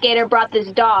investigator brought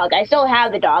this dog. I still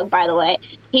have the dog, by the way.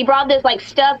 He brought this like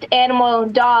stuffed animal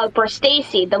dog for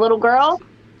Stacy, the little girl,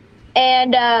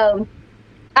 and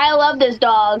I love this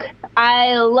dog.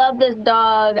 I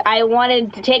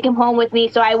wanted to take him home with me,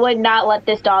 so I would not let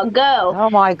this dog go. oh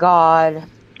my God.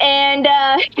 And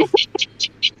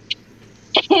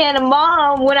and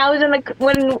mom, when I was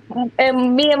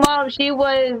me and mom,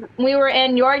 we were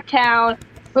in Yorktown.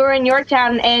 We were in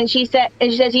Yorktown, and she says,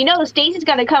 you know, Stacy's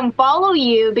gonna come follow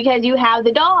you because you have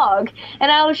the dog.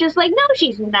 And I was just like, no,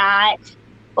 she's not.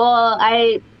 Well,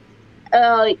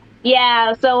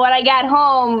 yeah. So when I got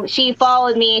home, she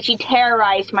followed me and she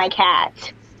terrorized my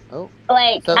cat. Oh.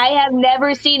 Like, So- I have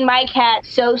never seen my cat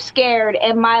so scared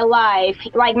in my life.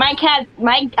 Like,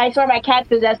 I swear my cat's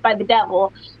possessed by the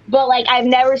devil. But, like, I've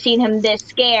never seen him this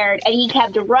scared. And he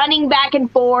kept running back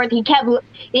and forth. He kept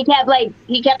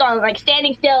on, like,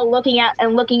 standing still, looking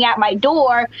at my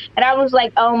door. And I was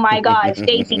like, oh, my God,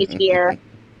 Stacy's here.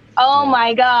 Oh, Yeah.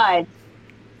 my God.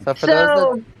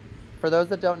 So for those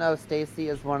that don't know, Stacy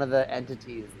is one of the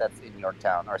entities that's in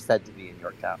Yorktown, or said to be in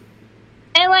Yorktown.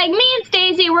 And like me and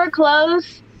Stacy, we're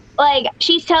close. Like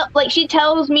she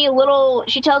tells me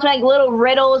like little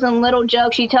riddles and little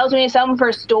jokes. She tells me some of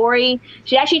her story.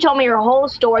 She actually told me her whole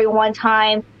story one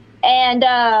time. And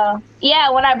yeah,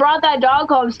 when I brought that dog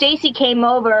home, Stacy came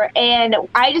over and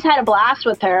I just had a blast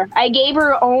with her. I gave her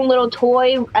her own little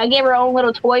toy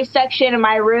section in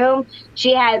my room.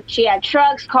 She had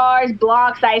trucks, cars,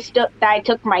 blocks that I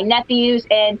took for my nephews,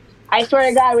 and I swear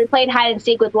to God, we played hide and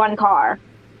seek with one car.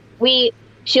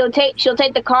 She'll take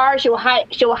the car, she'll hide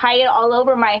it all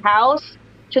over my house.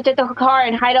 She'll take the car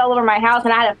and hide it all over my house,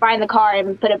 and I had to find the car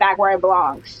and put it back where it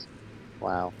belongs.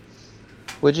 Wow.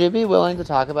 Would you be willing to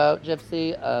talk about,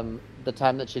 Gypsy, the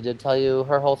time that she did tell you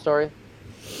her whole story?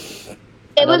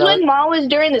 It was when Mom was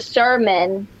during the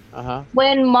sermon. Uh-huh.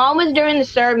 When Mom was during the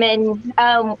sermon,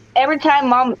 every time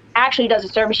Mom actually does a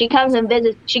sermon, she comes and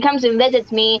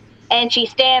visits me, and she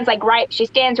stands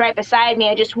right beside me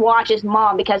and just watches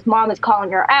Mom because Mom is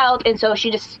calling her out, and so she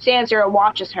just stands there and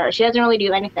watches her. She doesn't really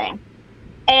do anything.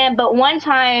 But one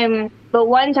time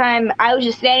I was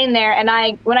just standing there,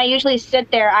 and when I usually sit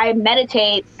there, I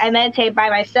meditate by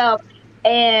myself,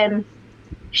 and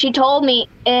she told me,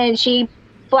 and she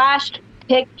flashed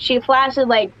flashed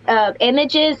like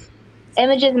images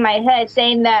in my head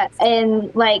saying that,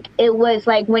 and like it was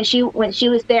like when she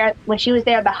was there at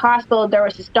the hospital, there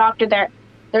was this doctor there.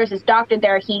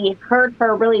 He hurt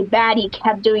her really bad. He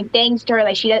kept doing things to her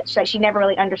like she never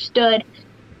really understood.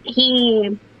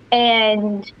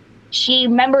 And she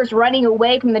remembers running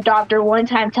away from the doctor one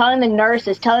time, telling the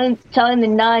nurses, telling the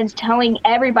nuns, telling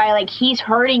everybody, like, he's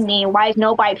hurting me. Why is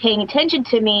nobody paying attention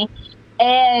to me?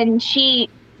 And she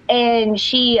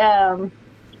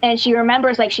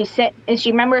remembers, like, she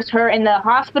remembers her in the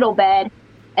hospital bed,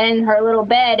 in her little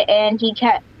bed, and he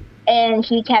kept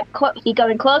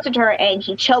going closer to her, and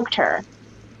he choked her.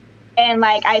 And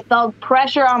like I felt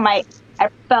pressure on my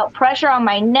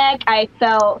neck. I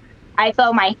felt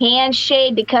my hand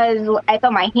shake,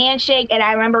 and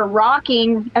I remember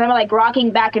rocking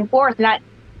back and forth, and I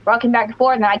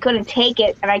couldn't take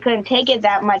it,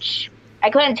 that much. I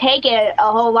couldn't take it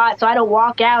a whole lot, so I had to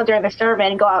walk out during the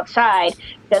sermon and go outside.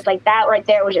 Just like that right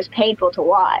there was just painful to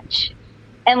watch.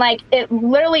 And like it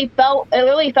literally felt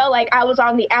like I was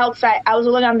on the outside. I was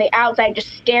looking on the outside,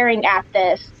 just staring at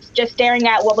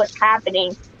what was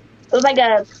happening. It was like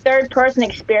a third person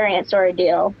experience or a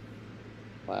deal.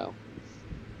 Wow.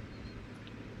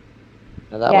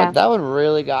 Now that one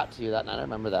really got to you that night. I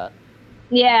remember that.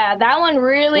 Yeah, that one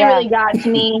really got to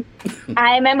me.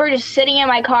 I remember just sitting in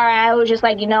my car, and I was just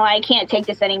like, I can't take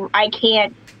this anymore. I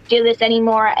can't do this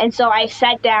anymore. And so I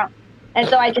sat down. And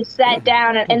so I just sat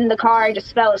down in the car and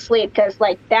just fell asleep, because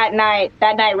like that night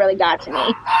really got to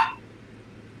me.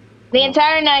 The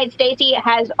entire night, Stacy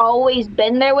has always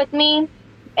been there with me.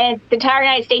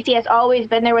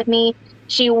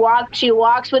 She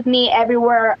walks with me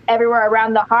everywhere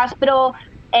around the hospital.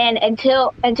 And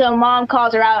until Mom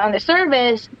calls her out on the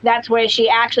service, that's where she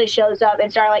actually shows up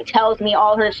and tells me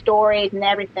all her stories and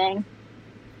everything.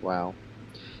 Wow.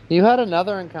 You had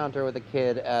another encounter with a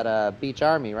kid at Beach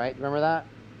Army, right? Remember that?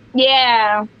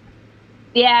 Yeah,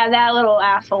 that little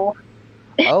asshole.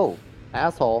 Oh,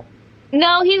 asshole.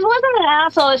 No, he wasn't an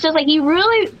asshole. It's just like I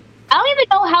don't even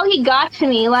know how he got to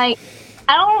me. Like,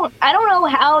 I don't know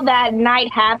how that night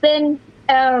happened.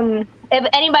 If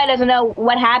anybody doesn't know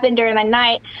what happened during the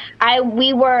night, I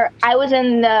was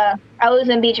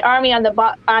in Beach Army on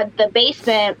the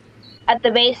basement,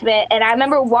 and I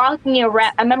remember walking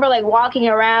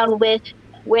around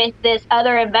with this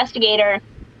other investigator,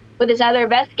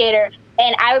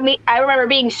 and I remember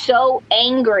being so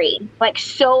angry,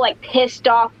 so pissed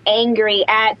off, angry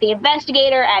at the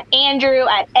investigator, at Andrew,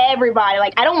 at everybody.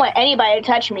 Like, I don't want anybody to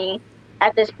touch me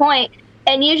at this point.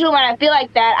 And usually when I feel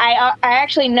like that, I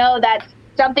actually know that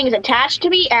something's attached to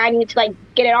me, and I need to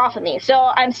get it off of me. So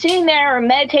I'm sitting there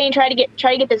meditating, trying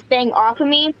to get this thing off of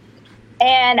me.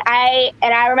 And I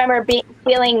remember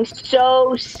feeling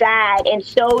so sad and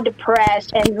so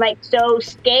depressed and so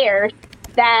scared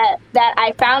that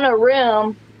I found a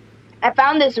room. I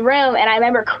found this room, and I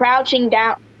remember crouching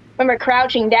down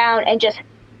and just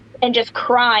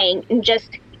crying,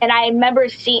 and I remember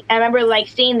seeing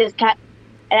this guy.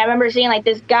 And I remember seeing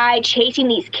this guy chasing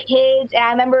these kids, and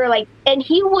I remember and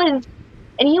he was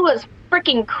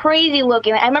freaking crazy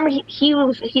looking. I remember he's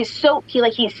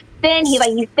thin.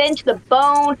 He's thin to the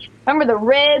bone. I remember the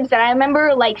ribs, and I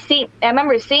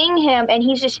remember seeing him, and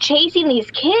he's just chasing these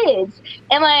kids,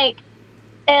 and I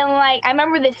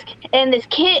remember this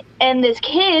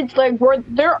kids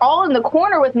they're all in the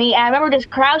corner with me, and I remember just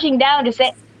crouching down,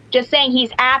 just saying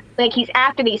he's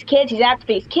after these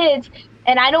kids.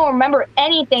 And I don't remember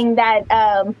anything that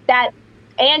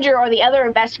Andrew or the other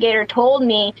investigator told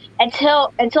me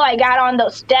until I got on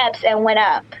those steps and went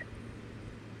up.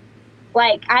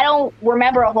 I don't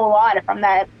remember a whole lot from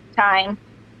that time.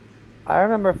 I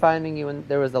remember finding you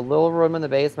there was a little room in the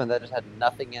basement that just had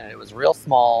nothing in it. It was real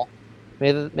small,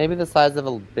 maybe the size of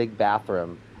a big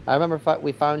bathroom. I remember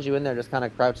we found you in there just kind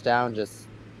of crouched down, just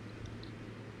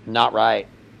not right.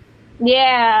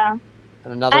 Yeah.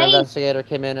 And another investigator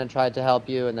came in and tried to help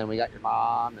you, and then we got your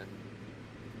mom. And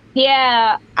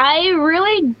yeah,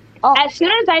 as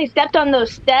soon as I stepped on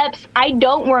those steps, I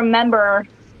don't remember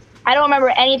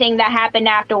anything that happened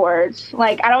afterwards.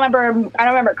 I don't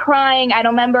remember crying. I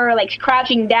don't remember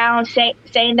crouching down, saying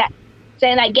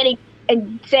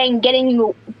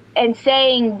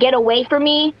get away from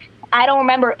me. I don't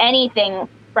remember anything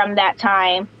from that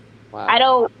time. Wow. I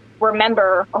don't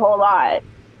remember a whole lot.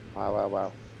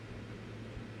 Wow.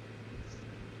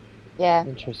 Yeah.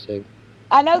 Interesting.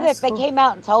 I know that they came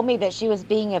out and told me that she was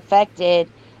being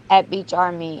affected at Beach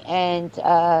Army, and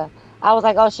I was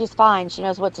like, oh, she's fine. She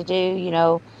knows what to do,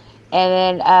 And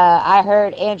then I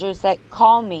heard Andrew say,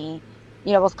 call me,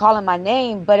 was calling my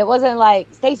name, but it wasn't like,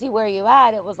 Stacy, where are you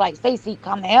at? It was like, Stacy,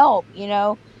 come help,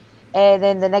 And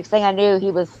then the next thing I knew,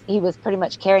 he was pretty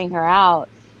much carrying her out.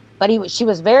 But she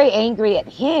was very angry at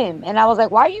him. And I was like,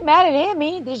 why are you mad at him?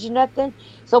 He did you nothing.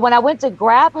 So when I went to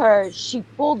grab her, she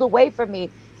pulled away from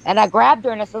me. And I grabbed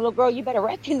her and I said, little girl, you better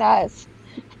recognize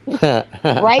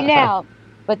right now.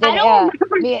 But then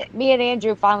me and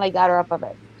Andrew finally got her up of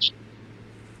it.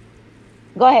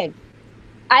 Go ahead.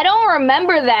 I don't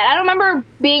remember that. I don't remember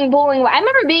pulling. I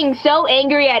remember being so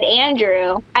angry at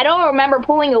Andrew. I don't remember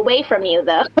pulling away from you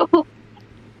though.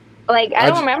 Like I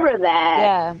don't remember that.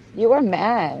 Yeah, you were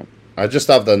mad. I just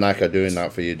have the knack of doing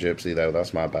that for you, Gypsy. Though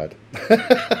that's my bad.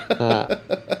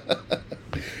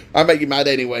 I make you mad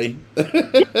anyway.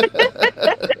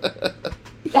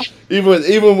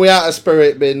 even without a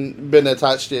spirit been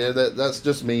attached to you, that's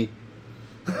just me.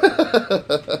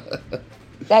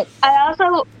 I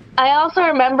also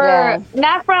remember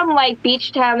not from like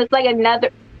Beach Town. It's like another.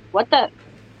 What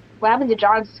happened to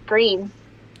John's screen?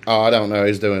 Oh, I don't know.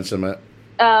 He's doing something.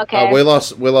 Oh, okay. We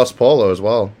lost Paulo as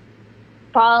well.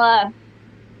 Paula.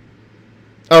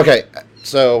 Okay,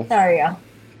 so Sorry, y'all.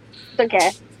 It's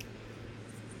okay.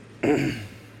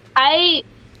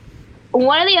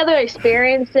 One of the other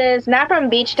experiences, not from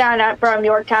Beach Town, not from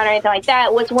Yorktown or anything like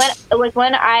that, was when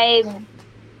I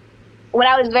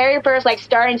was very first like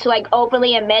starting to like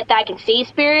openly admit that I can see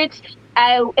spirits.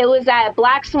 It was at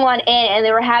Black Swan Inn, and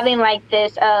they were having like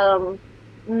this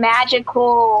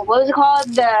magical, what was it called,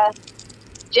 the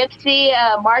gypsy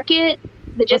market,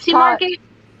 the gypsy market.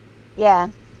 Yeah.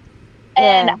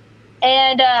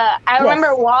 And I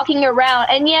remember walking around,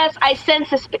 and yes, I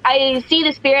see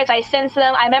the spirits, I sense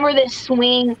them. I remember this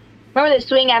swing. I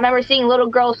remember seeing little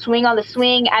girls swing on the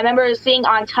swing. I remember seeing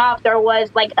on top there was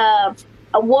like a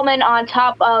woman on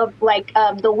top of like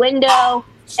the window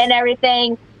and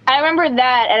everything. I remember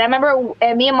that, and I remember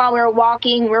me and Mom, we were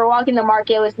walking the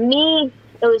market. It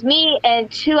was me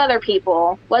and two other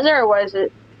people. Was there, or was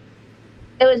it?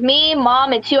 It was me,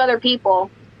 Mom, and two other people.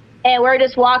 And we're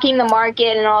just walking the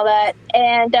market and all that.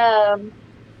 And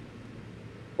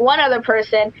one other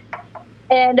person.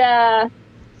 And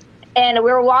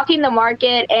we were walking the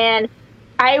market, and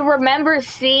I remember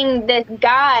seeing this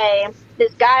guy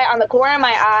on the corner of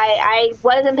my eye. I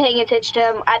wasn't paying attention to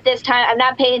him at this time. I'm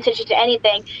not paying attention to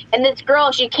anything. And this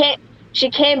girl, she came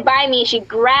by me. She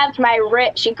grabbed my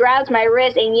wrist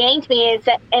and yanked me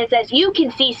and says, "You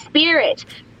can see spirits.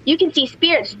 You can see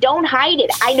spirits. Don't hide it.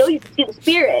 I know you can see the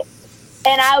spirit."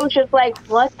 And I was just like,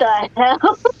 what the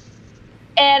hell?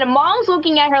 And Mom's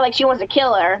looking at her like she wants to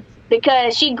kill her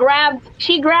because she grabbed.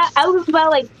 I was about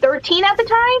like 13 at the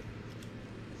time.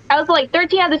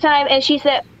 And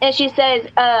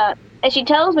she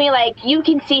tells me like, you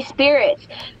can see spirits.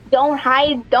 Don't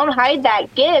hide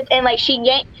that gift. And like she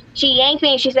yanked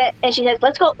me and she says,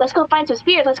 let's go find some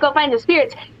spirits. Let's go find some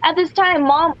spirits. At this time,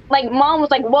 Mom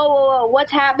was like, whoa,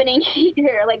 what's happening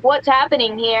here? Like, what's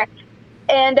happening here?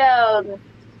 And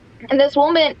this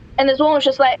woman was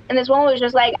just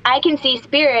like, I can see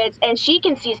spirits and she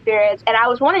can see spirits. And I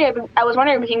was wondering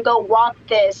if we can go walk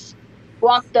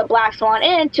the Black Swan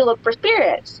Inn to look for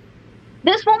spirits.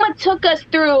 This woman took us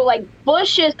through like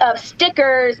bushes of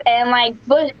stickers and like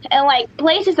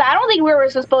places that I don't think we were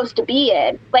supposed to be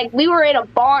in. Like we were in a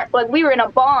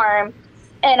barn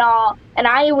and all, and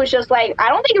I was just like, I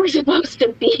don't think we're supposed to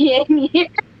be in here.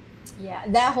 Yeah,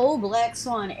 that whole Black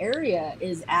Swan area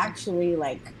is actually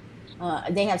like,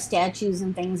 they have statues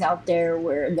and things out there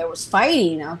where there was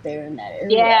fighting out there in that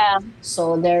area. Yeah.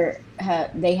 So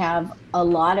they have a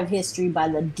lot of history by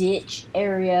the ditch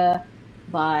area,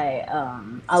 by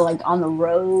like on the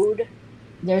road.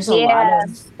 There's a lot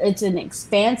of. It's an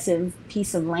expansive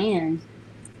piece of land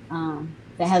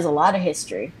that has a lot of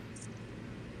history.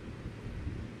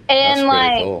 And that's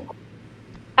like, cool.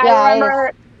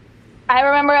 I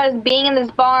remember us being in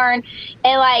this barn,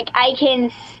 and like I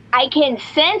can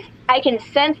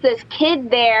sense this kid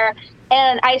there,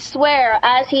 and I swear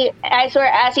as he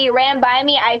ran by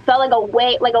me, I felt like a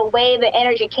wave of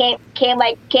energy came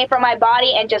from my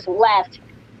body and just left.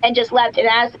 And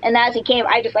as he came,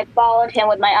 I just like followed him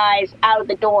with my eyes out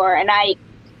the door, and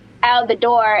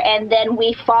then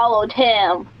we followed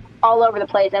him all over the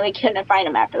place, and we couldn't find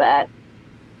him after that.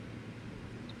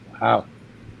 Wow.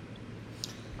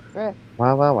 Sure.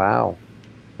 Wow.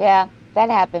 Yeah, that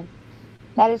happened.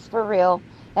 That is for real.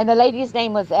 And the lady's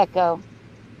name was Echo.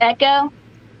 Echo?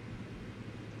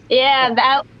 Yeah,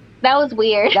 that was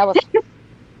weird.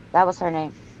 That was her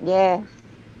name. Yeah.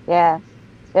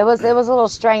 It was a little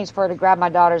strange for her to grab my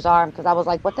daughter's arm because I was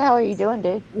like, "What the hell are you doing,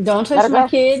 dude? Don't touch my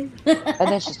kid." And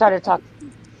then she started talking.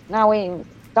 No,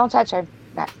 don't touch her.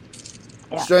 No.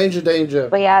 Yeah. Stranger danger.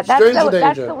 But yeah, Stranger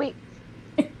that's danger. the week.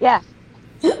 Yeah,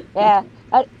 yeah.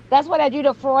 That's what I do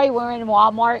to Froy. We're in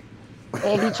Walmart,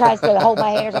 and he tries to hold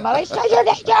my hands. I'm like, stranger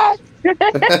danger.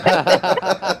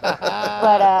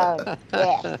 But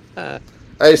yeah,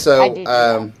 Hey, I so do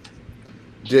that.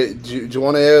 do you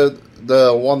want to hear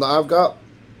the one that I've got?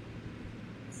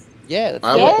 Yeah,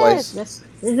 I have a Yes. place.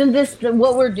 Isn't this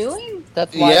what we're doing?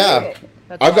 that's why. Yeah,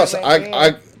 That's I've why got we're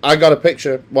here. I got a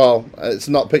picture. Well, it's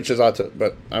not pictures I took,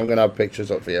 but I'm gonna have pictures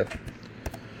up for you.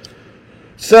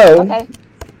 So, Okay.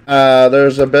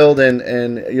 there's a building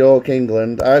in York,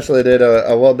 England. I actually did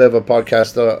a little bit of a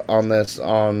podcast on this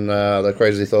on the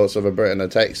crazy thoughts of a Brit and a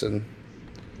Texan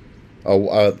a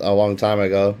long time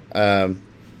ago.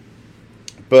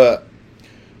 But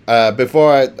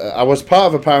before I was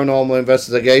part of a paranormal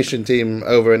investigation team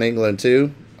over in England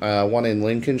too, one in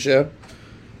Lincolnshire,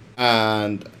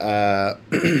 and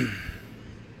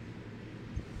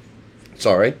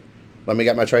sorry, let me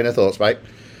get my train of thoughts back.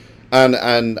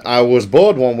 And I was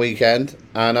bored one weekend,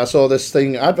 and I saw this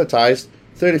thing advertised,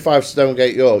 35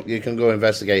 Stonegate, York. You can go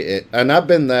investigate it. And I've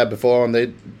been there before, and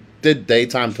they did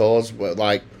daytime tours,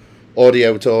 like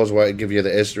audio tours, where it give you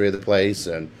the history of the place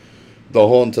and the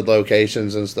haunted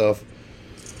locations and stuff.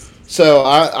 So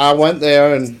I went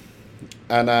there, and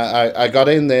I got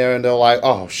in there, and they're like,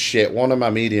 oh shit, one of my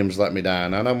mediums let me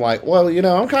down. And I'm like, well,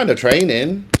 I'm kind of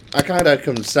training. I kind of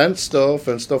can sense stuff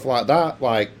and stuff like that.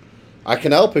 Like, I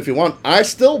can help if you want. I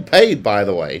still paid, by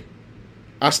the way.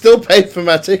 I still paid for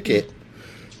my ticket.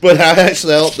 But I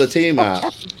actually helped the team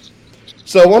out.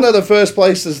 So one of the first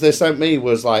places they sent me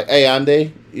was like, hey,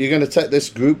 Andy, you're going to take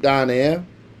this group down here,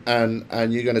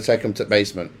 and you're going to take them to the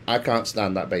basement. I can't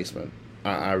stand that basement.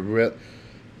 I really,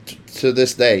 to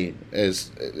this day,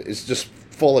 it's just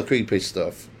full of creepy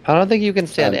stuff. I don't think you can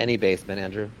stand any basement,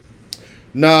 Andrew.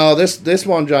 No, this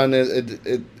one, John,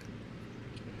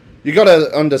 you got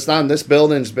to understand, this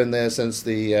building's been there since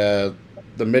the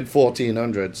mid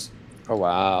 1400s. Oh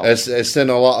wow! It's seen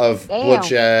a lot of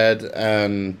bloodshed,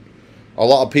 and a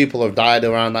lot of people have died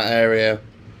around that area.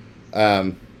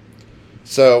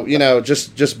 So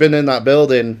just been in that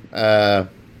building. So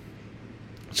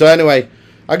anyway,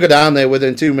 I go down there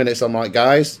within 2 minutes. I'm like,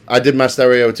 guys, I did my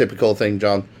stereotypical thing,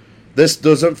 John. This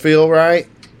doesn't feel right.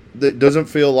 It doesn't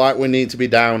feel like we need to be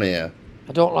down here.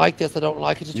 I don't like this. I don't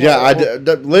like it. Yeah,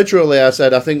 literally, I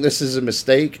said, I think this is a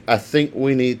mistake. I think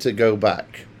we need to go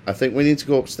back. I think we need to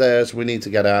go upstairs. We need to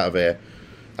get out of here.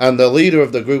 And the leader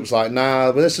of the group's like,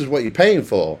 nah, but this is what you're paying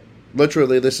for.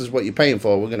 Literally, this is what you're paying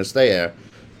for. We're going to stay here.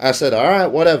 I said, all right,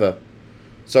 whatever.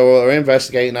 So we're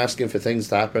investigating, asking for things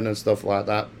to happen and stuff like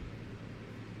that.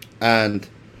 And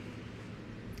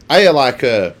I hear like,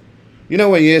 when you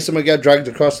hear someone get dragged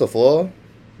across the floor?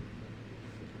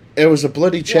 It was a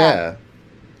bloody chair. Yeah.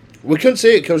 We couldn't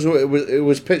see it because it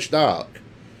was pitch dark.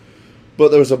 But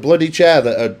there was a bloody chair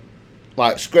that had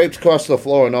like scraped across the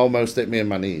floor and almost hit me in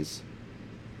my knees.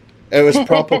 It was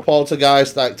proper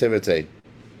poltergeist activity.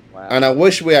 Wow. And I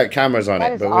wish we had cameras on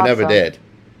it, but we never did.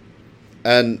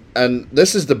 And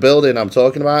this is the building I'm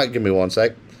talking about. Give me one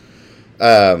sec.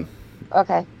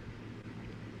 Okay.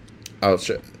 Oh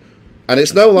shit. And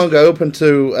it's no longer open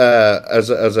to as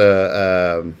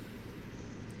a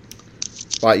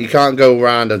like, you can't go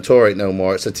around and tour it no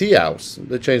more. It's a tea house.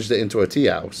 They changed it into a tea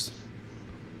house.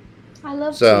 I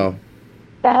love tea. The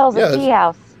hell's a tea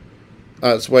house?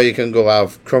 That's where you can go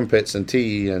have crumpets and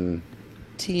tea and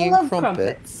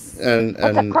crumpets. And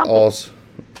crumpet? also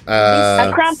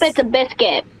A crumpet's a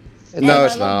biscuit. No,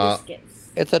 it's not. Biscuits.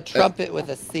 It's a trumpet with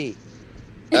a C.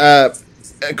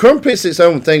 Crumpet's its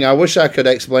own thing. I wish I could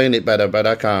explain it better, but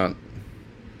I can't.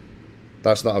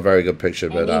 That's not a very good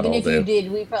picture, but even if you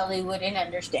did, we probably wouldn't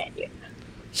understand you.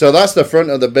 So that's the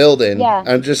front of the building,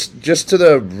 and just to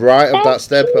the right of that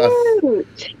step,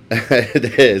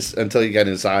 it is until you get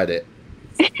inside it.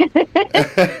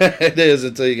 It is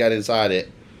until you get inside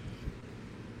it.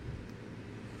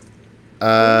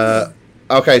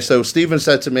 Okay, so Stephen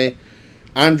said to me,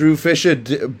 Andrew Fisher,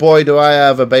 boy, do I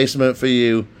have a basement for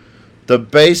you. The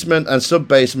basement and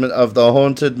sub-basement of the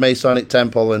haunted Masonic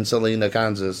Temple in Salina,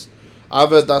 Kansas. I've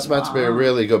heard that's meant to be a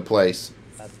really good place.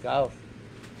 Let's go.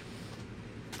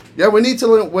 Yeah, we need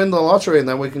to win the lottery, and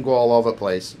then we can go all over the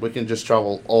place. We can just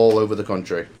travel all over the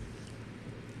country.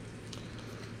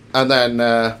 And then...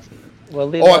 we'll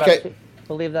leave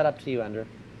that up to you, Andrew.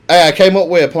 Hey, I came up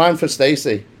with a plan for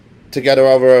Stacy to get her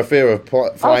over her fear of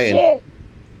flying. Oh, shit.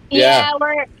 Yeah,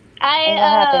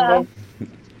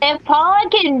 if Paula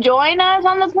can join us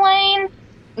on the plane,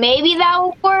 maybe that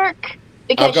will work.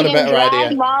 Because she can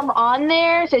drag Mom on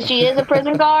there, so she is a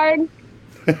prison guard.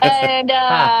 And,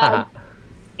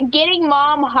 getting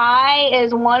mom high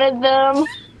is one of them.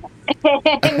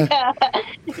 And,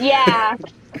 yeah.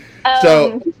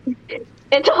 So-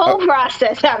 It's a whole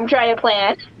process I'm trying to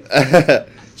plan.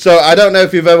 So I don't know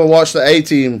if you've ever watched the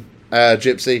A-Team,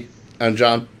 Gypsy and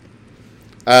John,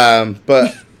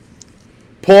 but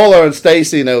Paula and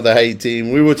Stacy know the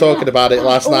A-Team. We were talking about it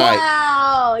last night.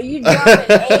 Wow, you dropped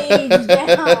an age down.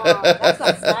 That's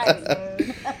exciting,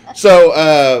 dude. So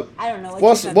I don't know.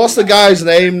 what's the guy's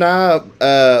name now?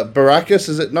 Baracus?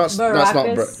 Is it not? That's not.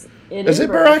 Is it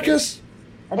Baracus?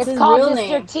 That's It's his called real Mr.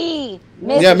 name. T.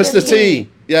 Yeah, Mr. T.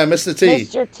 Yeah, Mr. T.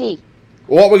 Mr. T.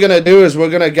 What we're gonna do is we're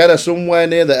gonna get her somewhere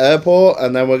near the airport,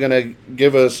 and then we're gonna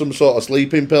give her some sort of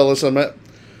sleeping pill or something,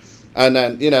 and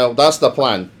then that's the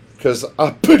plan. Because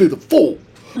I pity the fool.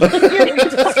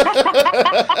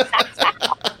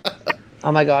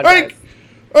 Oh my god. I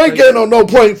ain't getting on no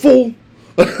plane, fool.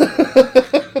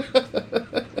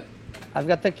 I've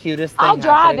got the cutest thing. I'll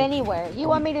drive happening. anywhere. You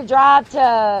want me to drive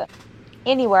to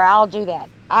anywhere? I'll do that.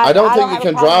 I don't think you have a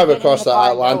can problem drive getting in across the car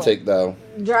and Atlantic, though.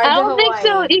 Drive I to don't think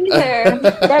so Hawaii. either. going.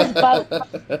 There's boats.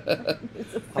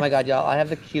 Oh my god, y'all! I have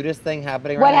the cutest thing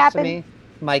happening What right next happened? to me.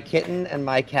 My kitten and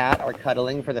my cat are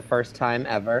cuddling for the first time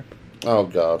ever. Oh,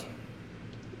 God.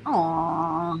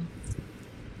 Aww.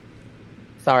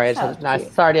 Sorry,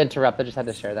 That's sorry to interrupt. I just had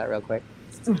to share that real quick.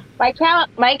 My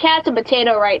cat's a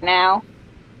potato right now.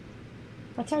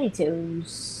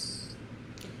 Potatoes.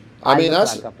 I mean, look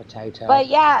that's... like a potato. But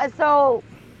yeah, so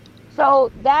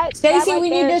that Stacey, right we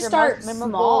there need is to your start most memorable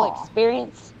small.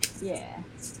 experience. Yeah.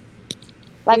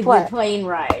 Like With what? your plane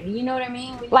ride. You know what I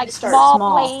mean? We need Like to start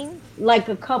small planes? Like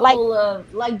a couple of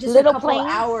just little a couple planes?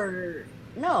 hours.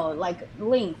 No, like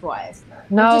lengthwise.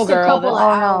 no, Just girl. a couple of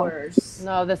Oh, no. hours.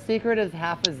 No, the secret is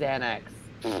half a Xanax.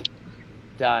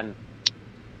 Done.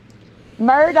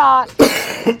 Murdoch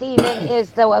Steven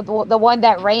is the one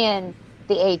that ran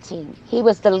the A-Team. He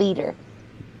was the leader.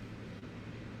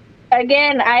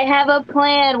 Again, I have a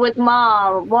plan with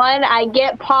mom. One, I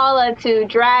get Paula to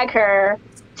drag her.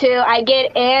 Two, I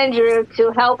get Andrew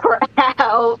to help her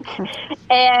out.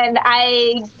 And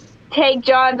I take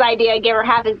John's idea, give her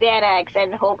half a Xanax,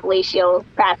 and hopefully she'll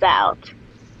pass out.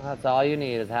 That's all you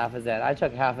need is half a Xanax. I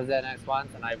took half a Xanax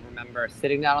once, and I remember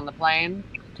sitting down on the plane,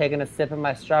 taking a sip of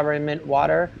my strawberry mint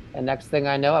water, and next thing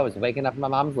I know, I was waking up in my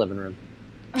mom's living room.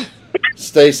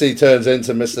 Stacy turns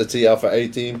into Mr. T off at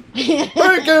 18. I ain't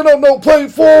getting on no plane,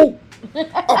 fool.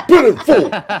 I pity the fool.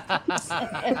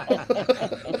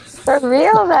 For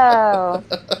real though.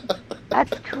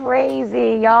 That's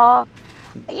crazy, y'all.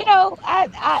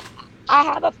 I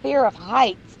have a fear of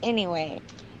heights anyway.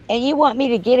 And you want me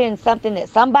to get in something that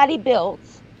somebody built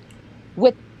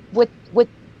with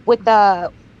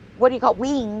the what do you call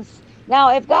wings?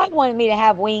 Now, if God wanted me to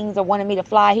have wings or wanted me to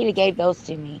fly, He'd have gave those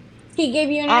to me. He gave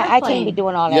you an I airplane. can't be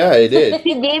doing all that. Yeah, he did.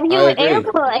 He gave you I an agree.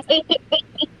 airplane.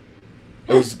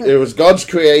 It was God's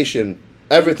creation.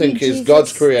 Everything Thank you, is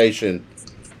God's Jesus. creation.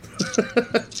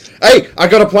 Hey, I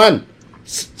got a plan.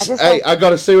 I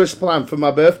got a serious plan for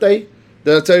my birthday.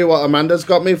 Did I tell you what Amanda's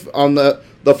got me on the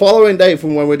following day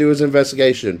from when we do his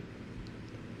investigation?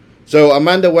 So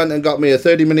Amanda went and got me a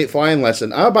 30-minute flying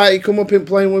lesson. How about you come up and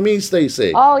plane with me,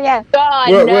 Stacey? Oh yeah. God,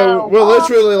 we're no.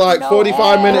 literally like No,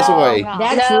 45 minutes no, away. no.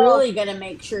 That's No. really gonna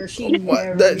make sure she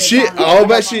never That gets she, on the I'll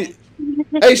bet airplane. she.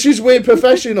 Hey, she's way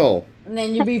professional. And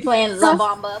then you'll be playing La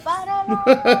Bamba.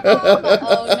 Ba-da-ba-ba.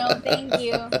 Oh no, thank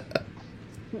you.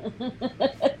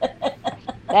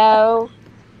 No.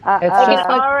 It's I just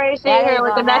can already see that her ain't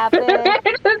with the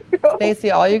gonna Stacey,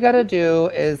 all you gotta do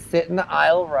is sit in the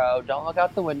aisle row, don't look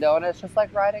out the window, and it's just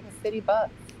like riding a city bus.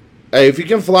 Hey, if you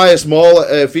can fly in a smaller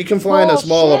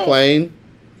Bullshit. plane,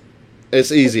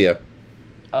 it's easier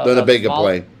than a bigger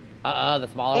plane. The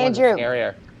smaller Andrew. one's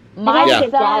scarier. My Yeah.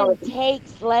 son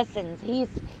takes lessons.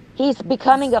 He's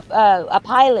becoming a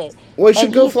pilot. Well, you should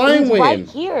And go he's flying with right him.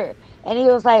 here. And he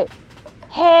was like,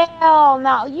 hell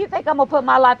no. You think I'm going to put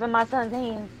my life in my son's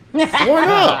hands? Why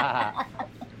not?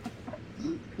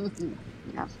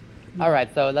 All right,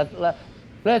 so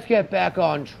let's get back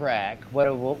on track. What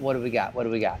do we got? What do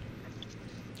we got?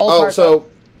 Old Park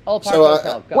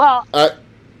Hotel, go. Well, I'm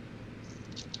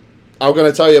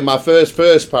going to tell you my first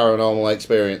paranormal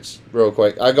experience real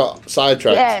quick. I got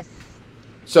sidetracked. yes.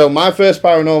 So my first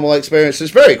paranormal experience is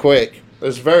very quick. It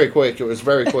was very quick.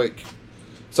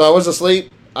 So I was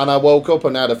asleep and I woke up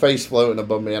and I had a face floating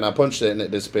above me and I punched it and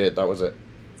it disappeared. That was it.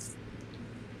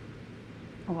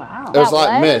 Wow. It was That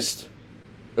like was? mist.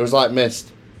 It was like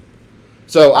mist.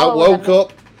 So I Oh, woke that-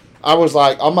 up. I was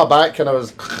like on my back and I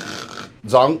was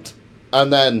zonked.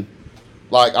 And then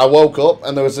like I woke up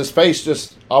and there was this face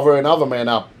just hovering over me and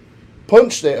I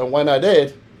punched it. And when I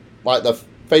did, like the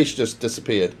face just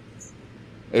disappeared.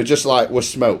 It was just like with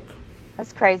smoke.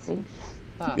 That's crazy.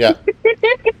 Huh. Yeah,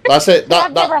 that's it.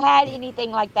 I've never had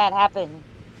anything like that happen.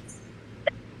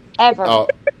 Ever. Oh,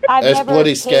 I've it's never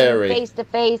bloody came scary. face to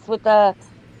face with a,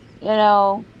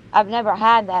 I've never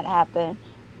had that happen.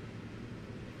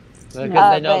 Because they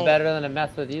know but, better than to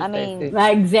mess with you, I mean-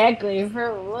 Stacey. Exactly,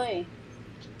 probably.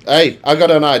 Hey, I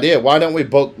got an idea. Why don't we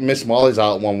book Miss Molly's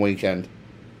out one weekend?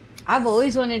 I've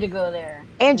always wanted to go there.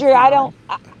 Andrew, Miss I Molly.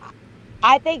 don't.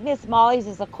 I think Miss Molly's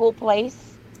is a cool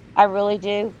place. I really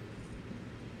do.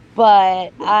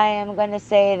 But I am going to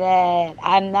say that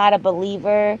I'm not a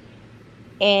believer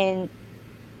in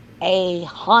a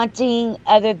haunting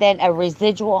other than a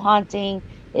residual haunting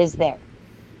is there.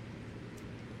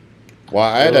 Well,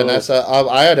 I had an Ooh.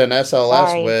 I had an SLS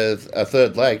Sorry. with a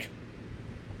third leg.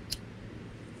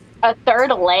 A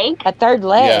third leg? A third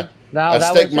leg. Yeah. No, A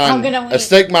that stick was, man. I'm gonna A wait.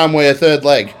 stick man with a third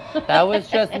leg. that was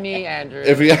just me, Andrew.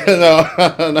 If you no,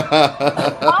 no.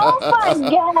 Oh my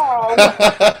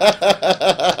god!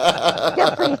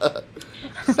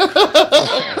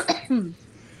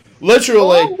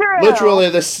 literally,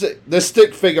 the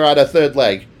stick figure had a third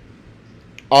leg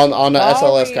on the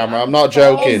SLS Sorry, camera. I'm I'm not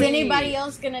sorry. Is joking. anybody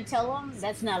else gonna tell them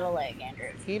that's not a leg, Andrew?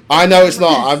 Keep I know it's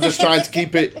not. I'm just trying to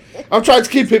keep it. I'm trying to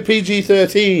keep it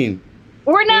PG-13.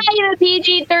 We're not even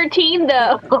PG-13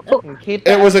 though. Keep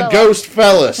It was a SLS ghost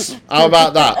fellas. How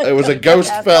about that? It was a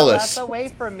ghost SLS fellas. away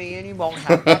from me, and you won't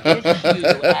have that issue.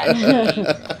 Ashley.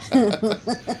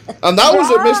 And that was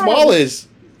at Miss Molly's.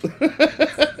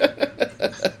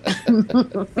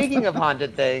 Speaking of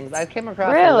haunted things, I came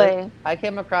across Really? I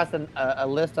came across a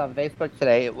list on Facebook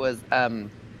today. It was the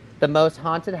most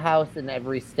haunted house in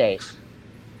every state.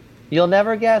 You'll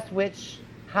never guess which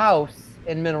house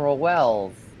in Mineral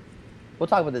Wells. We'll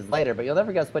talk about this later, but you'll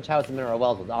never guess which house in Mineral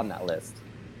Wells was on that list.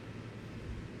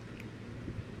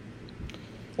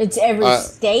 It's every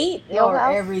state Your or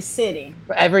house? every city.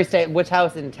 For every state, which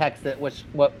house in Texas,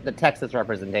 what the Texas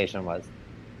representation was.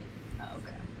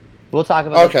 Okay. We'll talk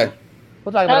about Okay. it.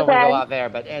 We'll talk about it when we Okay. go out there.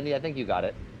 But Andy, I think you got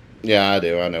it. Yeah, I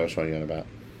do. I know which one you're on about.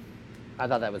 I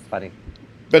thought that was funny.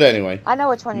 But anyway, I know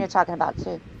which one you're talking about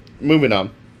too. moving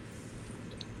on.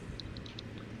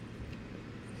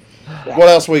 Yeah. What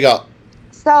else we got?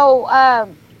 So,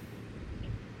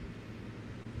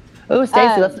 Oh,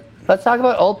 Stacey, Um, let's talk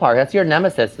about Old Park. That's your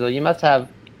nemesis, so you must have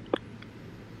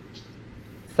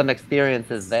some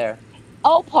experiences there.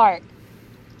 Old Park.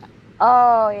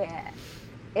 Oh yeah,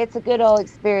 it's a good old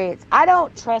experience. I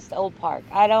don't trust Old Park.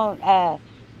 I don't.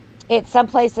 It's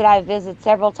someplace that I've visited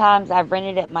several times. I've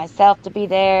rented it myself to be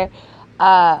there.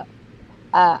 I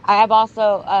have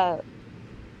also.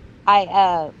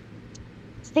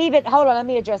 Stephen, hold on, let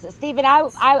me address it. Stephen, I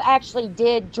actually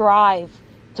did drive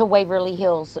to Waverly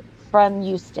Hills from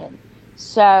Houston,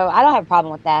 so I don't have a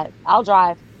problem with that. I'll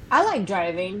drive. I like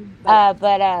driving. But,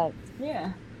 But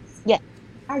yeah. yeah.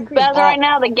 I agree. But right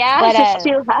now the gas but, is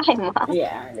too high, Mom.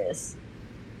 Yeah, it is.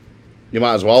 You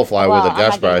might as well fly well, with the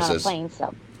gas I'm not getting prices. on a plane,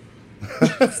 so.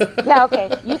 Yeah, okay.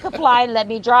 You can fly and let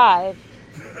me drive.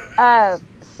 Old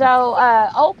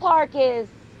Park is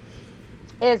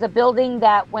a building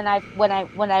that when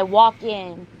I walk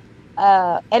in,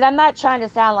 and I'm not trying to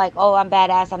sound like, oh, I'm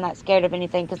badass, I'm not scared of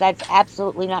anything, because that's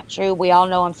absolutely not true. We all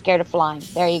know I'm scared of flying.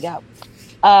 There you go.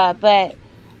 But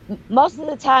most of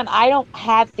the time, I don't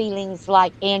have feelings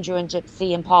like Andrew and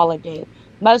Gypsy and Paula do.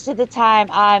 Most of the time,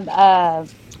 I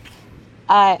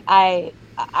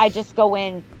just go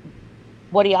in.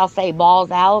 What do y'all say? Balls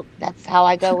out. That's how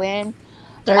I go in.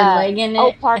 Third leg in it.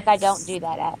 Oak Park, I don't do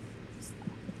that at.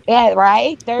 Yeah,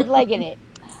 right. Third leg in it.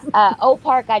 Oak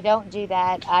Park, I don't do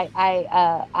that.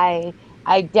 I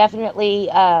definitely.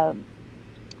 I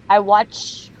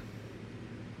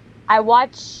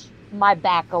watch my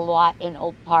back a lot in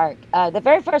Oak Park. The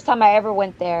very first time I ever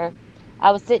went there,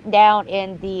 I was sitting down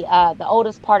in the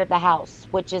oldest part of the house,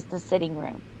 which is the sitting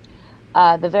room.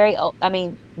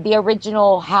 The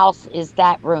original house is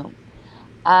that room.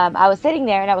 I was sitting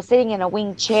there, and I was sitting in a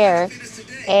wing chair,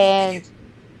 and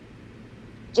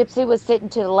Gypsy was sitting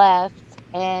to the left,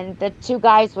 and the two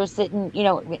guys were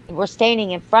were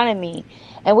standing in front of me,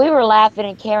 and we were laughing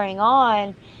and carrying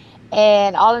on,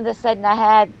 and all of a sudden I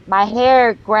had my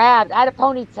hair grabbed. I had a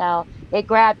ponytail. It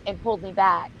grabbed and pulled me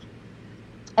back.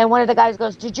 And one of the guys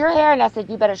goes, "Did your hair?" And I said,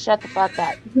 "You better shut the fuck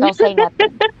up. Don't say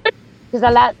nothing." Because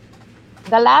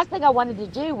the last thing I wanted to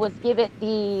do was give it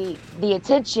the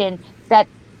attention that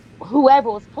whoever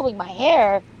was pulling my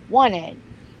hair wanted.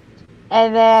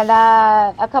 And then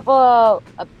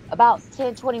about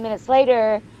 10, 20 minutes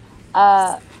later,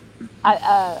 I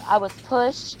was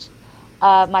pushed.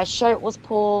 My shirt was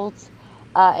pulled.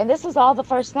 And this was all the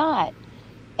first night.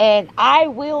 And I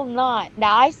will not.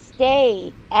 Now I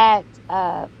stay at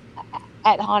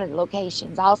haunted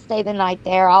locations. I'll stay the night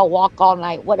there. I'll walk all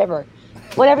night. Whatever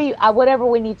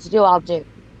we need to do, I'll do.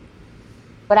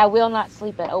 But I will not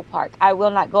sleep at Oak Park. I will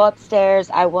not go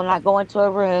upstairs. I will not go into a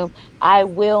room. I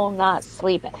will not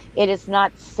sleep. It is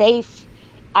not safe.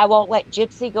 I won't let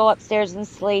Gypsy go upstairs and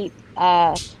sleep.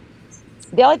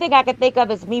 The only thing I could think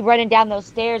of is me running down those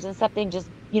stairs and something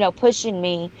just, pushing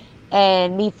me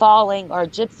and me falling or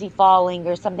Gypsy falling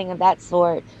or something of that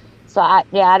sort. So I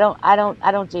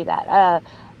don't do that.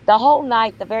 The whole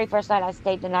night, the very first night I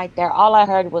stayed the night there, all I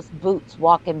heard was boots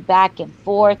walking back and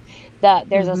forth.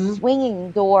 There's a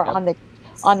swinging door on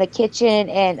the kitchen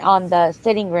and on the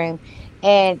sitting room,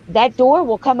 and that door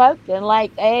will come open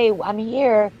like, "Hey, I'm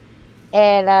here,"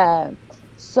 and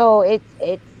so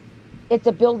it's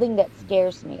a building that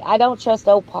scares me. I don't trust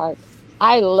Oak Park.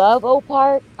 I love Oak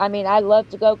Park. I mean, I love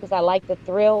to go because I like the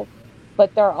thrill,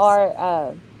 but there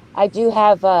are I do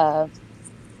have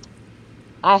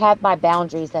I have my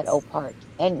boundaries at Oak Park,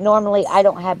 and normally I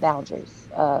don't have boundaries.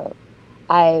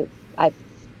 I I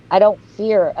I don't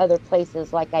fear other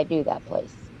places like I do that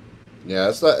place.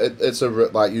 Yeah,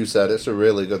 like you said, it's a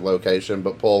really good location.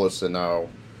 But Paul has said now,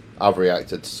 I've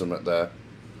reacted to something there.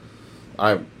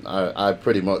 I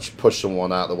pretty much pushed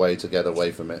someone out of the way to get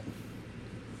away from it.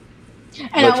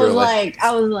 And Literally.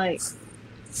 I was like,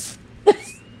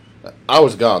 I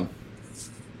was gone.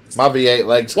 My V8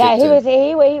 legs Yeah, kicked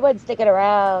he wasn't sticking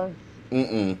around.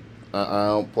 in. I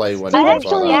don't play when it See, comes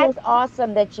like that. that's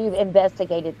awesome that you've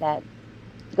investigated that.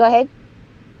 Go ahead.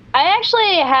 I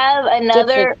actually have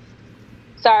another.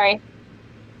 Sorry.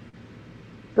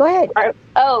 Go ahead.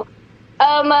 Oh,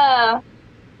 I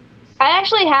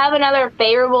actually have another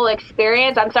favorable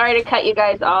experience. I'm sorry to cut you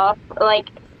guys off. Like,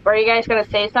 were you guys gonna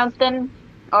say something,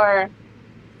 or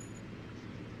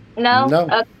no?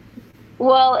 No.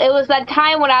 Well, it was that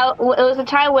time when it was a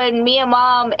time when me and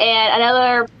Mom and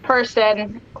another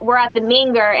person were at the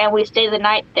Minger and we stayed the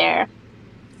night there.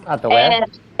 At the where?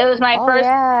 And it was my first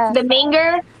the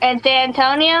Minger in San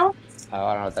Antonio. Oh,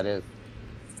 I don't know what that is.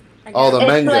 Oh, the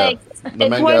Menga. The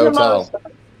Menga Hotel.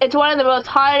 It's one of the most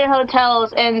haunted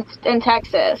hotels in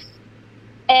Texas.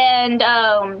 And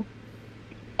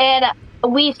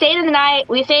we stayed the night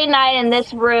in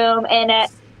this room, and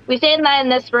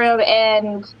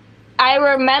I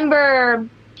remember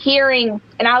hearing,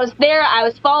 and I was there. I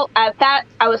was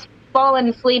falling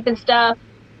asleep and stuff.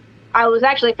 I was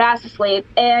actually fast asleep,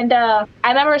 and I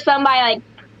remember somebody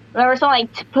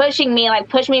pushing me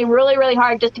really, really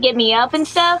hard just to get me up and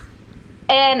stuff.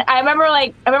 And I remember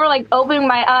opening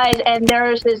my eyes, and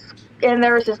there was this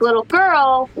little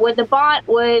girl with the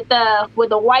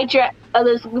white dress.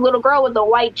 This little girl with the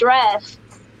white dress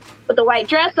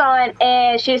on,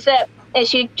 and she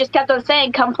just kept on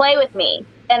saying, "Come play with me."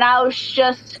 And I was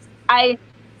just, I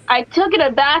took it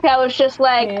aback. I was just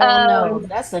like, no,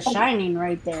 that's The Shining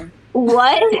right there.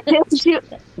 What? she was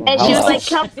like,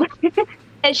 "Come."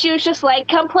 And she was just like,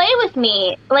 "Come play with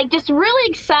me," like just really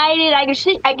excited. I could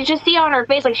just see on her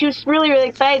face, like she was really, really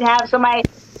excited to have somebody.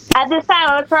 At this time,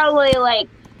 I was probably like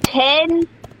 10,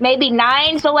 maybe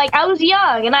 9, so like I was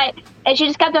young, and she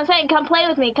just kept on saying, "Come play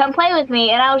with me, come play with me,"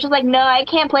 and I was just like, "No, I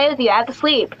can't play with you. I have to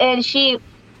sleep." And she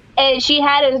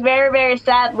had this very, very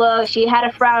sad look. She had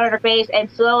a frown on her face,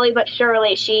 and slowly but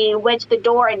surely, she went to the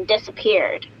door and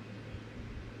disappeared.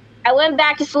 I went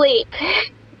back to sleep.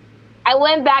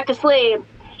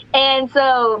 And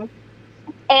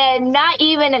not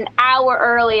even an hour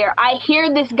earlier, I hear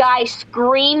this guy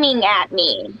screaming at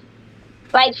me.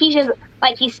 Like he's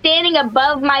standing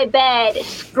above my bed,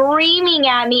 screaming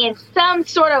at me in some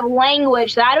sort of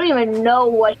language that I don't even know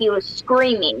what he was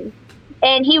screaming.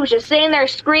 And he was just sitting there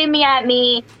screaming at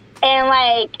me, and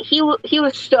like he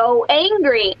was so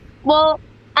angry. Well,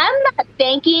 I'm not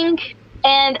thinking,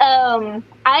 and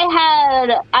I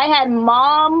had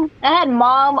mom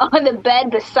on the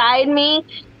bed beside me,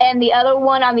 and the other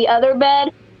one on the other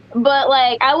bed. But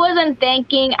like I wasn't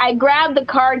thinking. I grabbed the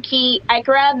car key, I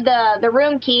grabbed the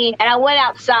room key, and I went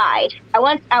outside. I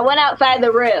went outside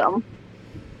the room.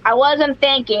 I wasn't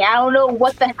thinking. I don't know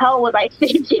what the hell was I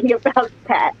thinking about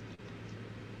that.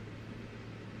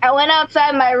 I went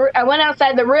outside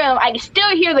the room. I could still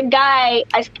hear the guy.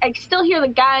 I could still hear the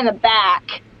guy in the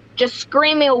back just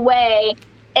screaming away.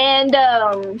 And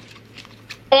I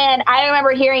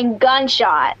remember hearing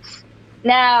gunshots.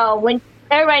 Now, when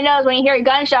everybody knows, when you hear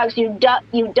gunshots, you duck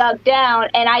down,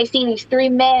 and I see these three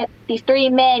men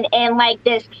in like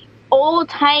this old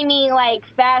timey like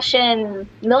fashion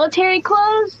military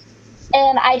clothes,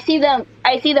 and I see them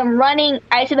running.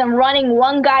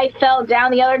 One guy fell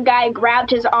down, the other guy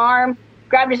grabbed his arm.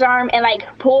 grabbed his arm and like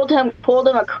pulled him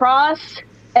across,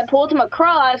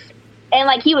 and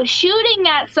like he was shooting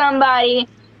at somebody.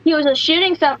 He was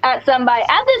shooting at somebody.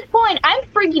 At this point, I'm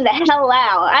freaking the hell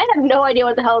out. I have no idea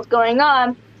what the hell is going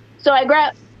on. So I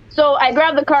grabbed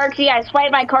the car key. I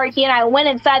swiped my car key and I went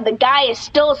inside. The guy is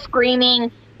still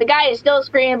screaming. But I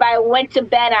went to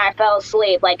bed and I fell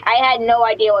asleep. Like, I had no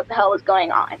idea what the hell was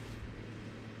going on.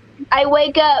 I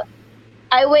wake up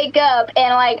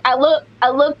and like I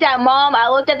looked at Mom. I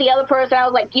looked at the other person. I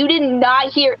was like, you did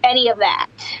not hear any of that.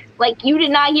 Like, you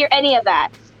did not hear any of that.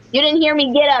 You didn't hear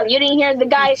me get up. You didn't hear the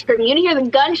guy screaming. You didn't hear the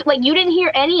gunshot. Like, you didn't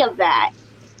hear any of that.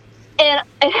 And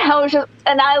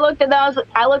I looked at them. And said,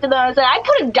 I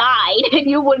could have died, and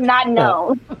you would not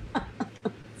know.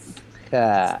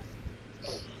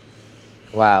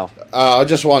 Wow. I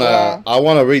just want to. I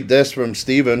want to read this from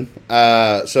Stephen.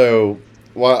 So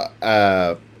what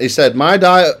he said? My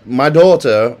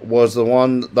daughter was the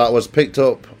one that was picked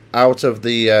up out of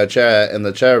the chair in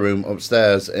the chair room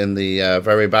upstairs in the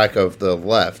very back of the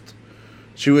left.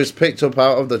 She was picked up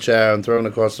out of the chair and thrown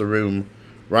across the room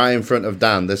right in front of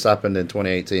Dan. This happened in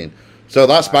 2018. So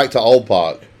that's back to Old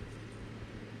Park.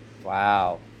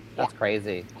 Wow. That's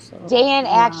crazy. Dan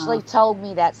actually told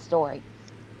me that story.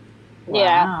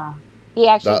 Yeah. He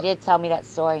actually did tell me that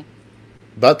story.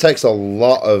 That takes a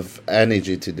lot of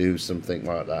energy to do something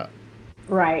like that.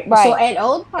 Right. So at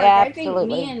Old Park, I think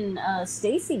me and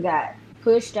Stacy got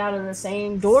pushed out of the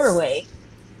same doorway.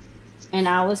 And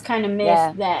I was kind of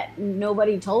missed that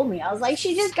nobody told me. I was like,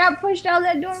 she just got pushed out of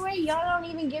that doorway. Y'all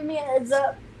don't even give me a heads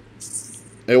up.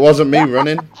 It wasn't me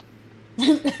running.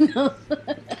 No,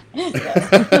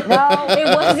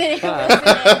 it wasn't.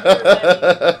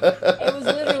 It was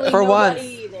literally for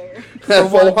nobody either.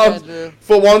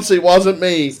 For once, it wasn't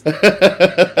me.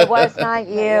 It was not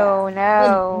you,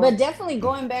 no. But definitely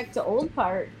going back to Old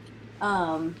Park,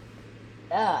 I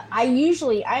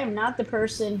am not the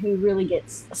person who really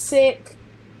gets sick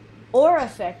or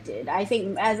affected. I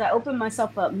think as I open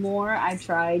myself up more, I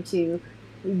try to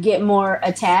get more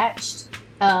attached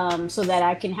so that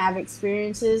I can have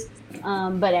experiences.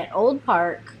 But at Old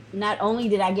Park, not only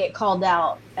did I get called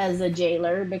out as a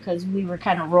jailer because we were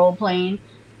kind of role playing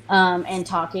and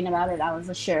talking about it. I was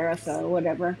a sheriff or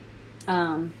whatever.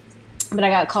 But I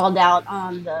got called out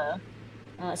on the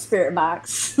spirit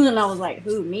box. And I was like,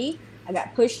 who, me? I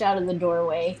got pushed out of the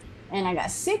doorway and I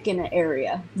got sick in the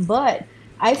area. But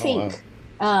I think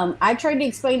I tried to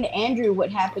explain to Andrew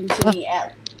what happened to me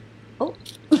at... Oh.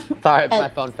 Sorry, my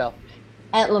phone fell.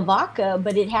 At Lavaca,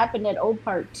 but it happened at Old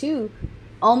Park too,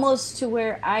 almost to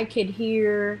where I could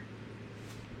hear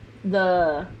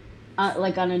the...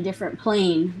 like on a different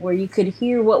plane where you could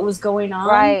hear what was going on.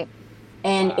 Right.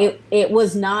 And it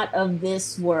was not of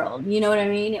this world. You know what I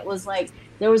mean? It was like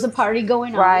there was a party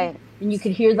going on. Right. And you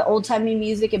could hear the old-timey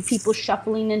music and people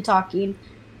shuffling and talking.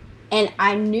 And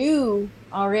I knew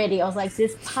already, I was like,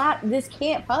 this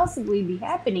can't possibly be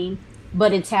happening,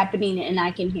 but it's happening and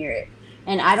I can hear it.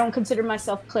 And I don't consider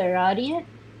myself clairaudient,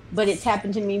 but it's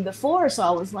happened to me before. So I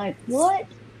was like, what?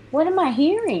 What am I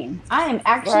hearing? I am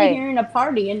actually hearing a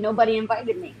party and nobody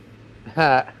invited me.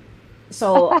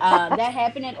 So that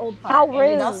happened at Old Park. How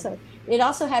rude. And it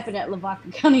also happened at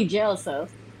Lavaca County Jail. So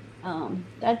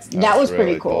that was pretty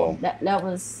really cool. That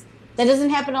doesn't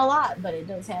happen a lot, but it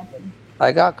does happen.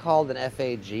 I got called an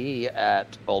FAG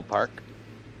at Old Park.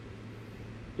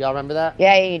 Y'all remember that?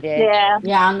 Yeah, you did.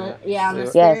 Yeah, on the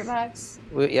spirit box.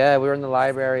 We were in the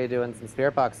library doing some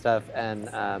spirit box stuff, and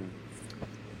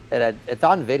it's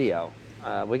on video.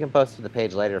 We can post it to the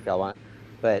page later if y'all want.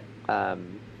 But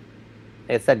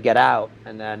it said get out,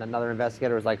 and then another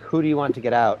investigator was like, who do you want to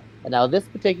get out? And now this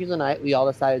particular night, we all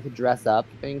decided to dress up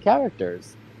in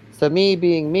characters. So me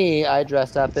being me, I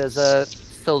dressed up as a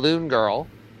saloon girl.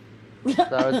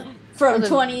 So From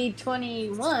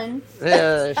 2021.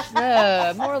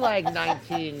 More like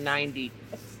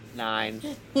 1999.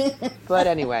 But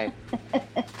anyway.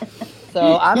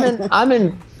 So I'm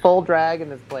in full drag in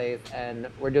this place, and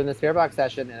we're doing the spirit box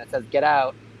session, and it says get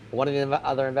out. One of the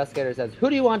other investigators says,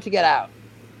 who do you want to get out?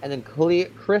 And then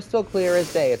crystal clear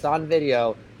as day, it's on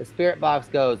video, the spirit box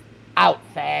goes, out,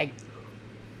 fag.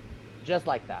 Just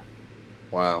like that.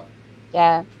 Wow.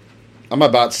 Yeah. I'm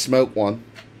about to smoke one.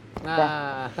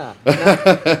 Because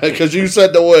you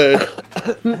said the word.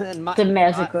 The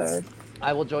magic word.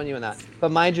 I will join you in that. But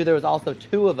mind you, there was also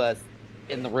two of us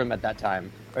in the room at that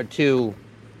time. Or two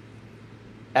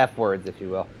F words, if you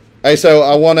will. Hey, so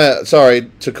I want to,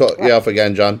 sorry to cut you off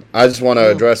again, John. I just want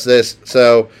to address this.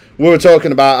 So we were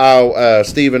talking about how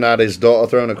Stephen had his daughter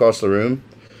thrown across the room.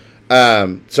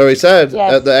 So he said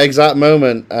at the exact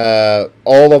moment,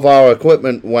 all of our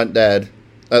equipment went dead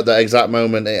at the exact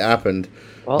moment it happened.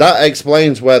 Well, That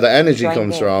explains where the energy Drank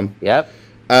comes it. from. Yep.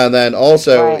 And then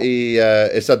also, Right. he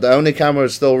said the only camera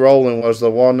still rolling was the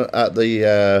one at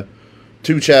the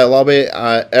two-chair lobby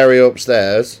area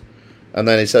upstairs. And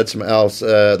then he said something else.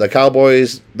 The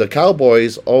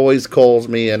Cowboys always calls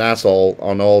me an asshole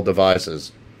on all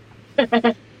devices.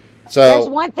 So There's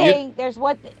one thing.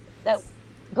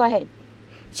 Go ahead.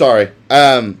 Sorry.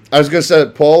 I was going to say,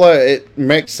 Paula, it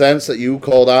makes sense that you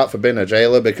called out for being a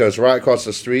jailer because right across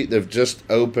the street, they've just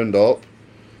opened up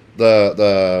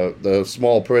the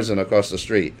small prison across the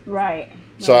street. Right.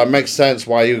 So it makes sense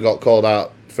why you got called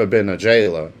out for being a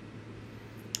jailer.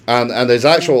 And there's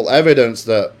actual evidence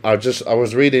that I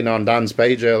was reading on Dan's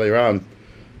page earlier on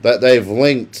that they've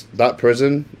linked that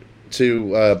prison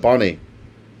to Bonnie.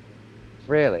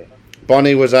 Really?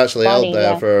 Bonnie was actually Bonnie,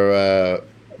 out there yeah.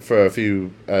 for a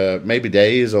few maybe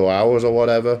days or hours or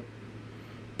whatever.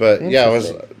 But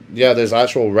there's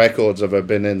actual records of her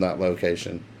being in that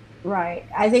location. Right.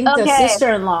 I think the Okay.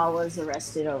 sister-in-law was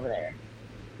arrested over there.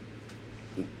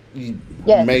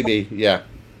 Yes. Maybe, yeah.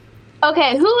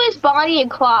 Okay, who is Bonnie and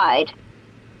Clyde?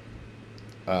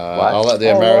 I'll let the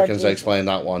Oh, Lord Americans Jesus. explain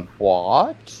that one.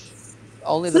 What?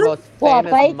 Only the most Well,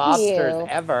 famous thank mobsters you.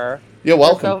 ever. You're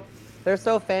welcome. They're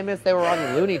so famous they were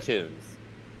on Looney Tunes.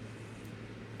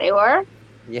 They were?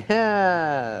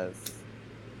 Yes.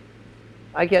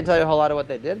 I can't tell you a whole lot of what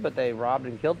they did, but they robbed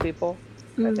and killed people,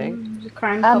 I think. The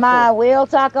crime couple. We'll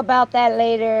talk about that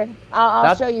later. I'll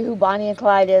That's- show you who Bonnie and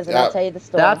Clyde is, and Yeah. I'll tell you the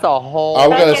story. That's a whole... I'm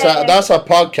gonna Okay. say that's a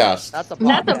podcast. That's a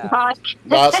That's a podcast. podcast.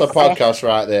 That's a podcast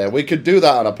right there. We could do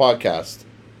that on a podcast.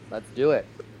 Let's do it.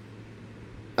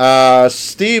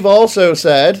 Steve also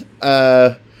said,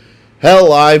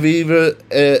 "Hell, I've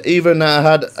even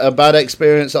had a bad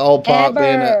experience at Old Park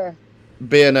Ever.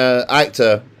 being an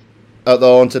actor at the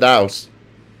haunted house."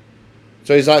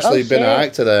 So he's actually Oh, been an shit.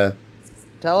 actor there.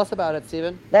 Tell us about it,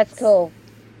 Steven. That's cool.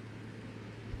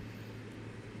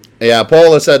 Yeah,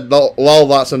 Paula said, "Lol,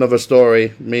 that's another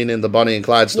story," meaning the Bonnie and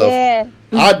Clyde stuff. Yeah,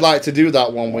 I'd like to do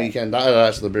that one weekend. That'd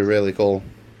actually be really cool.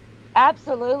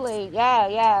 absolutely.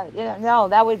 Yeah. No,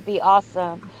 that would be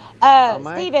awesome.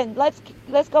 Mike? Steven,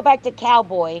 let's go back to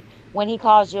Cowboy when he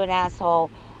calls you an asshole.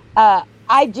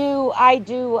 I do.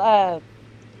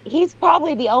 He's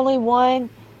probably the only one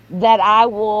that I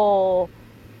will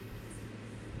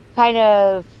kind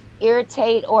of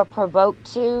irritate or provoke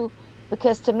to,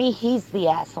 because to me he's the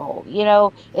asshole. You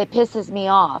know, it pisses me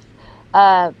off.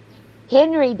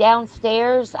 Henry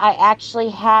downstairs, I actually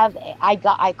have.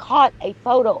 I caught a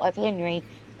photo of Henry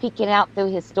peeking out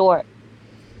through his door.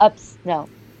 No,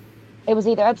 it was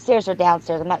either upstairs or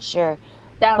downstairs. I'm not sure,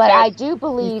 Downstairs. but I do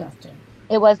believe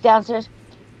it was downstairs.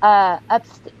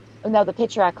 Upstairs. No, the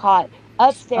picture I caught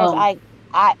upstairs. Oh.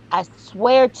 I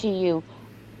swear to you,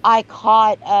 I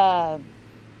caught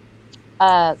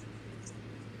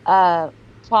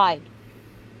Clyde.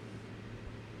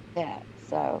 Yeah.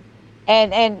 So,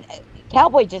 and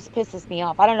Cowboy just pisses me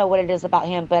off. I don't know what it is about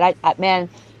him, but I man,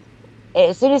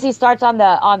 as soon as he starts on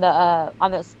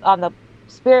the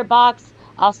spirit box,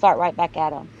 I'll start right back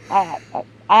at him. I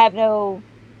have no.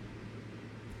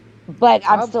 But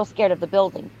I'm still scared of the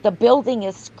building. The building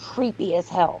is creepy as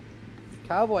hell.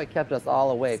 Cowboy kept us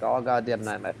all awake all goddamn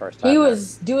night my first time. He there.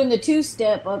 was doing the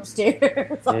two-step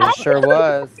upstairs. He sure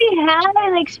was. He had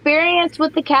an experience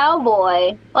with the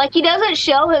cowboy. Like, he doesn't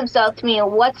show himself to me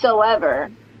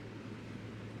whatsoever.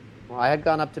 Well, I had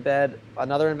gone up to bed.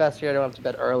 Another investigator went up to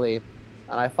bed early,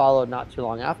 and I followed not too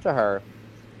long after her.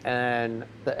 And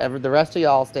the rest of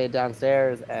y'all stayed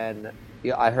downstairs, and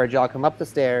I heard y'all come up the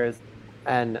stairs.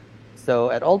 And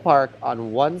so at Old Park,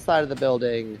 on one side of the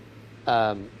building,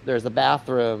 there's a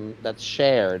bathroom that's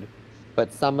shared,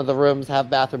 but some of the rooms have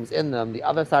bathrooms in them. The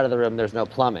other side of the room, there's no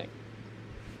plumbing.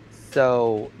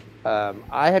 So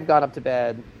I had gone up to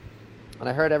bed, and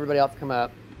I heard everybody else come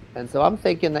up. And so I'm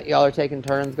thinking that y'all are taking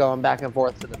turns going back and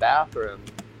forth to the bathroom.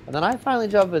 And then I finally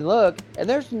jump and look, and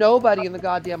there's nobody in the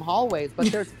goddamn hallways, but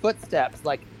there's footsteps,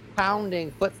 like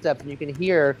pounding footsteps, and you can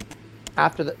hear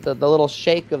after the little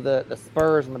shake of the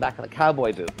spurs in the back of the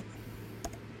cowboy boot.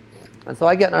 And so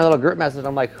I get in our little group message,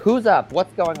 I'm like, who's up?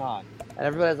 What's going on? And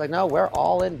everybody's like, no, we're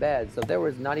all in bed. So there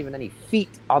was not even any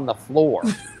feet on the floor.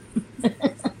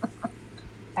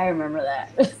 I remember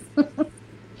that.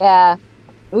 Yeah.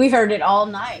 We heard it all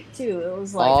night too. It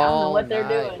was like, I don't know what they're All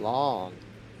night doing. long.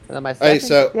 And then my Hey, second,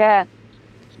 so Yeah.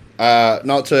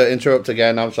 not to interrupt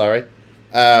again, I'm sorry.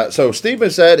 So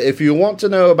Stephen said, if you want to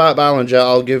know about Ballinger,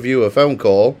 I'll give you a phone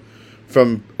call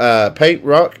from Paint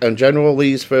Rock and General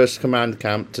Lee's first command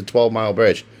camp to 12 Mile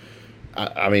Bridge.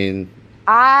 I mean,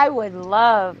 I would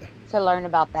love to learn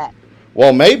about that.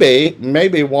 Well, maybe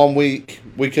 1 week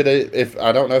we could, if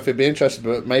I don't know if he'd be interested,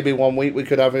 but maybe 1 week we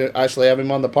could actually have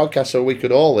him on the podcast so we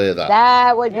could all hear that.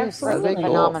 That would be Absolutely. freaking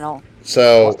phenomenal.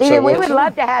 So, Steven, we we'll- would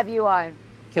love to have you on.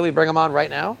 Can we bring him on right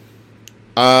now?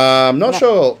 I'm not No.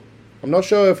 sure. I'm not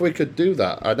sure if we could do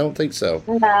that. I don't think so.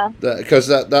 No. Because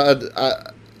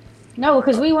No,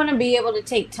 because we want to be able to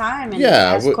take time and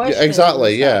yeah, ask questions.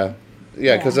 exactly, and stuff.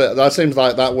 yeah, because that seems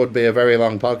like that would be a very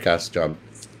long podcast, John.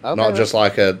 Okay, Not just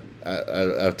like a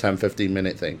 10,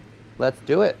 15-minute thing. let's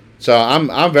do it. So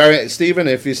I'm very Stephen.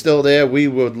 If you're still there, we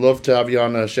would love to have you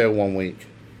on the show 1 week.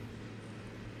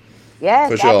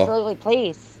 Yes, For sure. absolutely,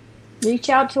 please. Reach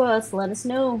out to us. Let us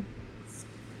know.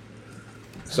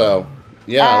 So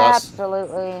yeah,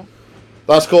 Absolutely.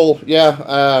 that's cool.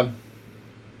 Yeah,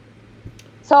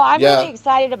 So I'm Yeah. really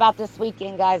excited about this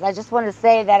weekend, guys. I just want to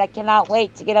say that I cannot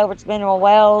wait to get over to Mineral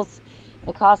Wells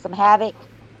and cause some havoc.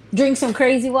 Drink some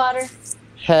crazy water.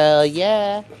 Hell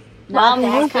yeah. Not Mom,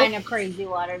 that you kind of crazy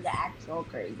water, the actual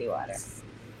crazy water.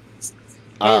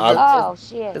 I've Oh,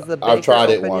 shit. Is the I've baker tried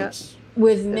it open yet? once.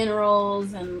 With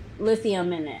minerals and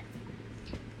lithium in it.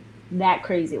 That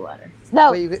crazy water.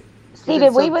 No, Wait,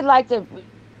 Stephen, we so- would like to.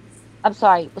 I'm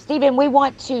sorry. Stephen, we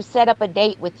want to set up a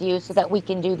date with you so that we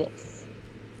can do this.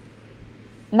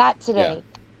 Not today.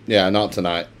 Yeah, not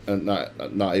tonight.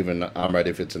 Not even. I'm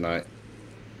ready for tonight.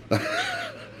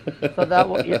 So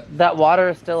that water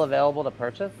is still available to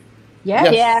purchase?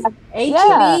 Yes. Yeah.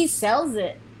 H-E-B sells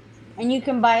it. And you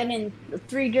can buy it in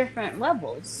 3 different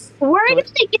levels. Where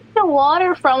does they get the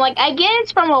water from? Like, I get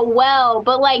it's from a well,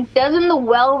 but like, doesn't the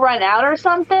well run out or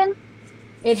something?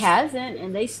 It hasn't,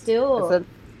 and they still It's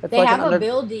they like have an a under-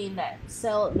 building that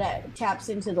taps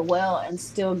into the well and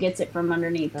still gets it from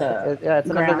underneath the yeah, it's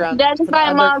an ground. underground. Judging it's an by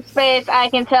under- Mom's face, I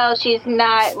can tell she's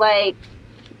not like,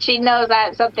 she knows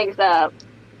that something's up.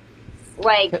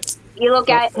 Like, you look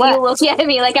at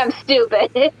me like I'm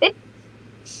stupid.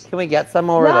 Can we get some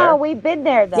over No, there? we've been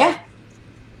there though. Yeah,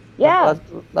 Yeah.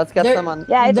 Let's get There- some on.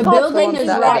 Yeah, it's the called building Storm is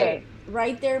Saturday.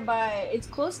 right there by. It's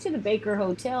close to the Baker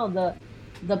Hotel,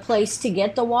 the place to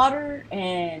get the water,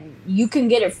 and you can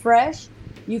get it fresh.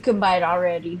 You can buy it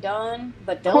already done,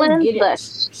 but they'll Cleanse get it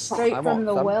this. straight I from want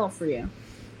the some. well for you.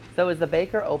 So is the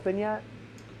baker open yet?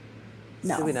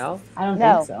 No, Do we know? I don't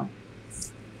No. think so.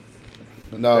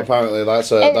 No, apparently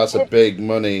that's a big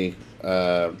money.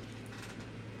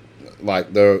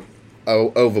 Like they're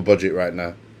over budget right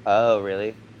now. Oh,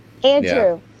 really?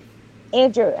 Andrew,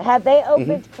 have they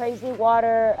opened Crazy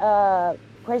Water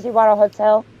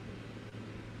Hotel?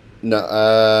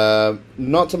 No,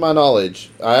 not to my knowledge.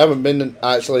 I haven't been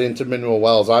actually into Mineral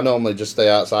Wells. I normally just stay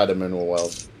outside of Mineral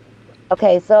Wells.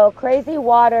 Okay, so Crazy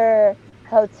Water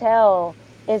Hotel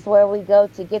is where we go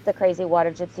to get the crazy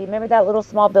water, Gypsy. Remember that little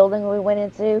small building we went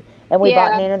into and we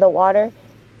bought Yeah. into the water?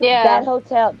 Yeah. That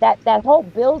hotel, that whole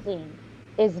building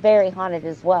is very haunted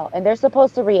as well. And they're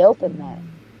supposed to reopen that.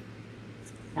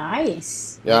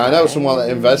 Nice. Yeah, I know someone that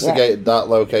investigated that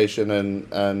location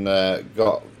and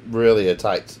got really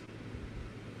attacked.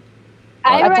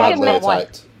 I Like, badly recommend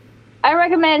attacked. I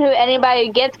recommend who anybody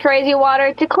who gets crazy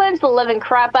water to cleanse the living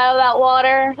crap out of that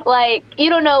water. Like, you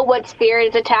don't know what spirit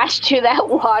is attached to that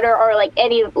water or like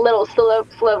any little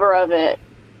sliver of it.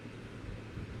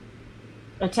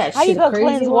 Attached How to you the gonna crazy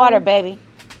cleanse water, baby?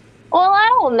 Well, I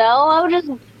don't know. I don't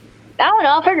know.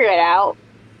 I'll figure it out.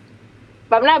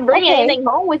 But I'm not bringing Okay. anything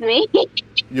home with me.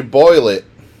 You boil it.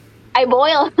 I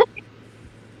boil.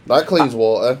 That cleans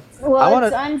water. Well,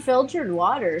 it's unfiltered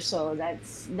water, so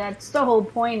that's the whole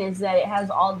point, is that it has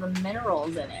all the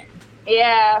minerals in it.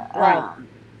 Yeah.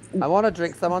 I want to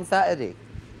drink some on Saturday.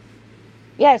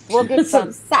 Yes, we'll get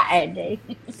some. Saturday.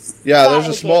 Yeah,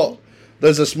 Saturday.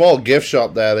 there's a small gift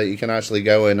shop there that you can actually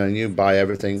go in and you buy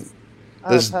everything.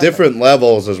 There's perfect. different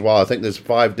levels as well. I think there's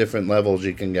 5 different levels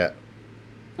you can get.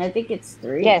 I think it's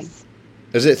 3. Yes.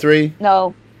 Is it 3?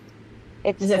 No.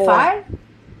 It's Is it 4. 5?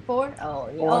 4? Oh,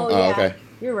 yeah. Oh, yeah. Okay.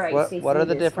 You're right. What Stacey, are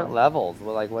the it is different 5. levels?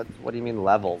 Well, like what do you mean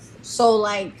levels? So,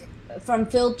 like, from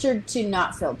filtered to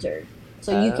not filtered.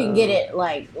 So you can get it,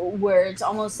 like, where it's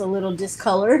almost a little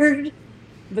discolored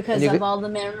because of all the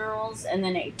minerals, and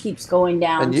then it keeps going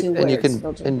down to where it's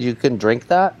filtered. And you can drink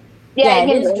that? Yeah, you it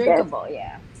can is drink it. drinkable,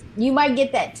 yeah. You might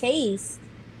get that taste,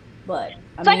 but...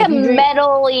 It's like a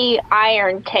metally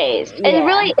iron taste. Yeah. It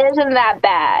really isn't that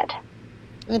bad.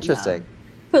 Interesting.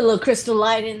 Put a little crystal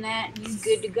light in that, and you're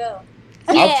good to go.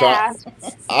 Yeah.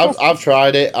 I've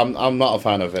tried it. I'm not a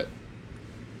fan of it.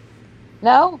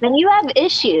 No? Then you have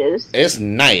issues. It's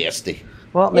nasty.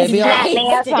 Well, maybe It's I'll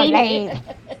nice. That's not nice.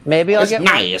 maybe I'll It's get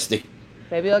nasty.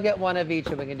 one of each,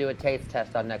 and we can do a taste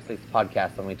test on next week's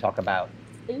podcast when we talk about.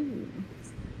 Ooh.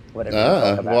 whatever you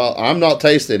talk about. Well, I'm not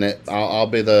tasting it. I'll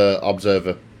be the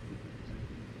observer.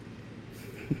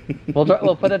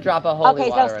 We'll put a drop of holy Okay,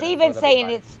 water so in it, Steven's it'll be saying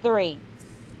fine. it's 3.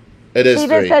 It is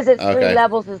Steven 3. says it's 3 Okay.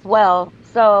 levels as well.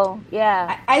 So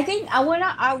yeah, I think I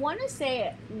wanna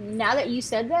say, now that you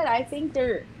said that, I think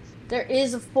there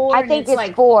is a 4, I and think it's it's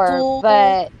like 4, full,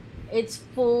 but it's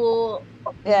full,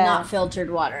 yeah, not filtered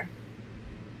water,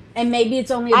 and maybe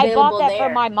it's only I bought available that for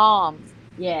there. my mom.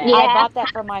 Yeah. Yeah. I bought that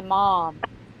for my mom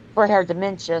for her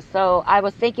dementia. So I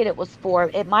was thinking it was 4.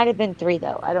 It might have been 3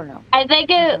 though. I don't know. I think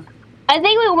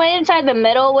we went inside the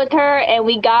middle with her and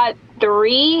we got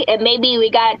 3 and maybe we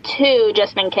got 2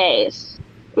 just in case.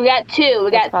 We got 2.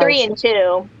 We That's got 3 probably and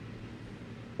 2.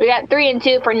 We got 3 and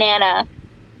 2 for Nana.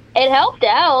 It helped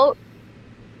out.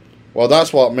 Well,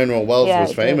 that's what Mineral Wells Yeah,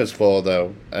 was it did. famous for,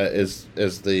 though. Is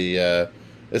the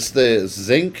it's the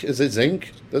zinc? Is it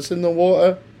zinc that's in the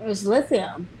water? It was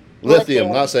lithium Lithium.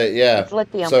 Lithium. That's it. Yeah. It's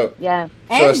lithium. So Yeah.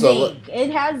 and it's the zinc.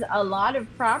 It has a lot of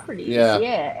properties. Yeah.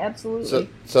 Yeah, absolutely.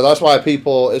 so that's why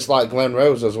people. It's like Glen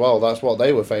Rose as well. That's what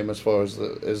they were famous for. Is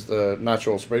the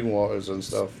natural spring waters and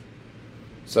stuff.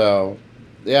 So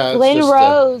yeah, it's Glen just,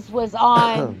 Rose was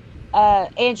on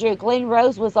Andrew. Glen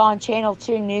Rose was on Channel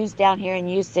 2 News down here in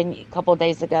Houston a couple of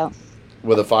days ago.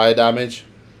 with the fire damage.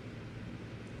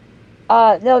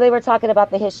 No, they were talking about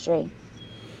the history.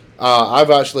 I've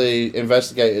actually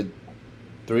investigated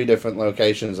 3 different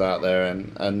locations out there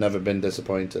and never been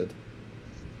disappointed.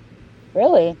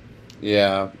 Really?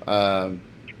 Yeah,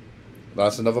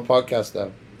 that's another podcast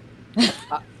though.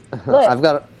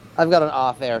 Look. I've got an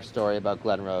off-air story about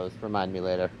Glen Rose. Remind me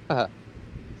later.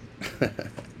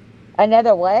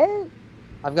 Another what?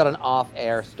 I've got an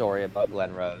off-air story about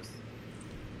Glen Rose.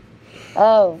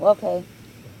 Oh, okay.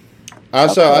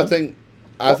 So Okay.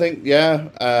 I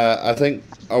think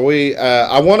are we?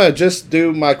 I want to just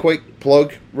do my quick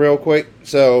plug real quick.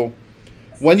 So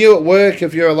when you're at work,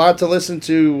 if you're allowed to listen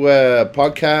to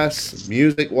podcasts,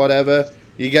 music, whatever,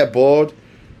 you get bored,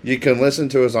 you can listen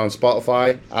to us on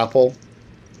Spotify, Apple,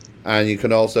 and you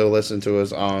can also listen to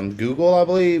us on Google, I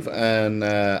believe, and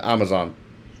Amazon,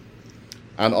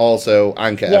 and also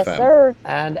Anchor Yes, FM. sir.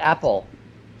 And Apple.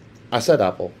 I said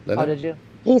Apple, didn't Oh, I? did you?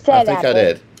 He I said think Apple. I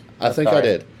did. I Oh, think I sorry.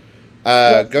 did.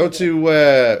 Yes, Go you to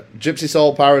Gypsy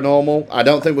Soul Paranormal. I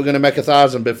don't think we're going to make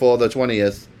 1,000 before the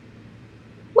 20th.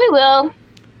 We will.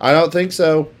 I don't think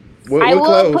so. We're I will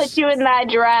close. put you in that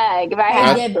drag if I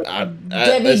have. Hey,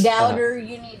 Debbie it's- Dowder,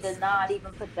 you need to not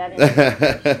even put that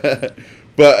in.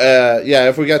 But yeah,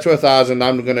 if we get to 1,000,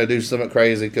 I'm going to do something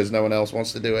crazy because no one else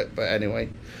wants to do it. But anyway.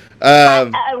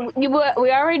 We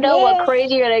already know what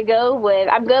crazy you're gonna go with.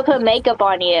 I'm gonna put makeup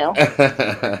on you.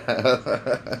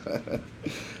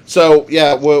 So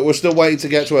yeah, we're still waiting to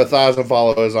get to 1,000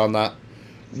 followers on that.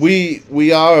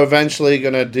 We are eventually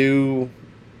gonna do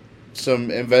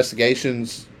some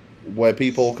investigations where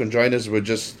people can join us.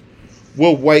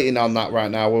 We're waiting on that right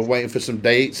now. We're waiting for some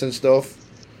dates and stuff,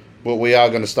 but we are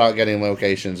gonna start getting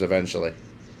locations eventually.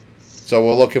 So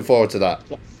we're looking forward to that.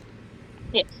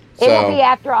 Yes. It will be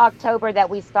after October that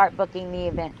we start booking the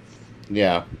events.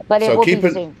 Yeah. But it So will be keep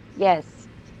it- soon. Yes.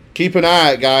 Keep an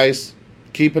eye out, guys.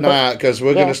 Keep an eye out because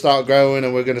we're Yeah. gonna start growing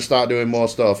and we're gonna start doing more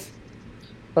stuff.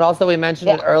 But also, we mentioned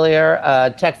Yeah. it earlier,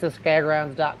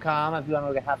 TexasFairgrounds.com if you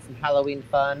want to have some Halloween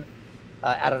fun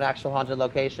at an actual haunted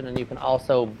location. And you can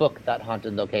also book that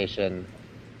haunted location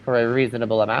for a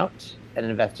reasonable amount and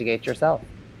investigate yourself.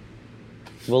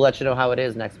 We'll let you know how it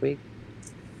is next week.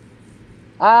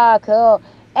 Ah, cool.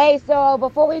 Hey, so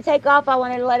before we take off, I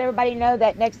wanted to let everybody know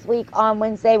that next week on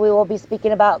Wednesday, we will be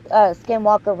speaking about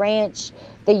Skinwalker Ranch,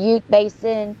 the Ute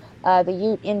Basin, the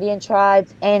Ute Indian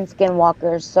tribes, and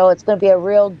Skinwalkers. So it's going to be a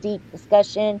real deep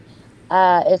discussion,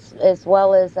 as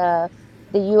well as the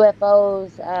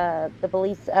UFOs, the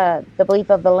belief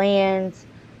of the lands.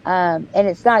 And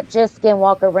it's not just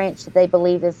Skinwalker Ranch that they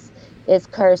believe is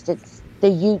cursed. It's the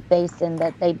Ute Basin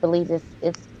that they believe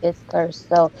is cursed.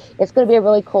 So it's going to be a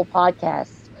really cool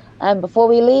podcast. Before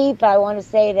we leave, I want to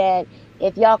say that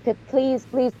if y'all could please,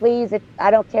 if I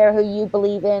don't care who you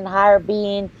believe in, higher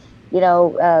being,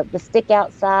 the stick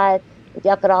outside, if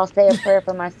y'all could all say a prayer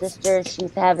for my sister.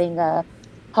 She's having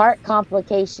heart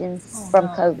complications from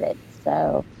COVID.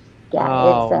 So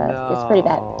yeah, it's pretty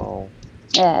bad.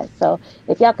 Yeah, so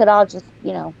if y'all could all just,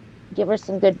 give her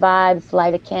some good vibes,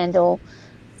 light a candle.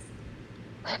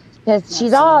 Because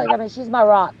she's my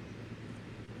rock.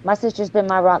 My sister's been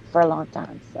my rock for a long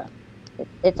time, so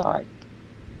it's hard.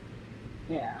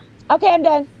 Yeah, Okay, I'm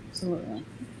done. absolutely.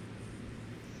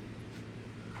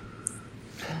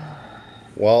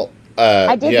 Well,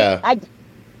 I did. yeah.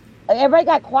 everybody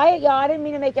got quiet, y'all. I didn't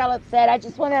mean to make y'all upset. I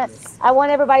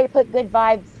want everybody to put good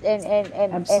vibes and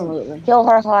Absolutely. heal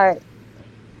her heart.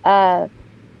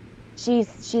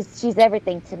 She's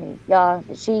everything to me, y'all.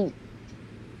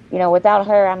 Without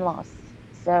her, I'm lost.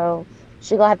 So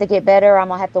she's gonna have to get better. I'm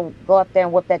gonna have to go up there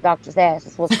and whoop that doctor's ass.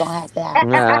 That's what's gonna have to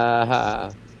happen.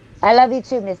 I love you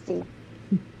too, Misty.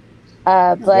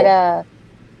 I'm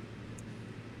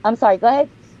sorry. Go ahead.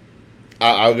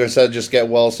 I was gonna say just get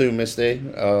well soon, Misty.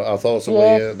 Our thoughts are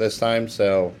with you this time.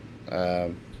 So,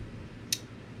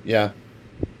 yeah.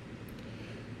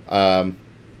 On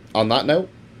that note,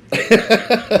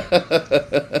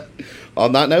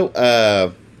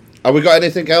 have we got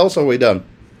anything else? Or are we done?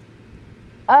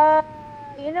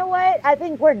 You know what? I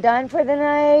think we're done for the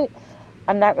night.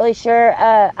 I'm not really sure.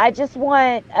 I just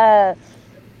want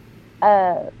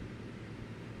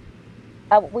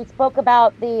we spoke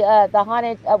about the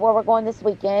haunted where we're going this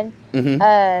weekend. Mm-hmm.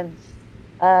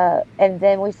 And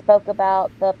then we spoke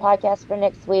about the podcast for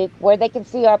next week, where they can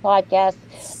see our podcast.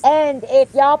 And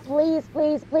if y'all please,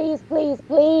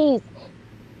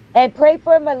 and pray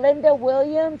for Melinda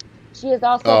Williams. She is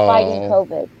also fighting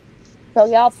COVID. So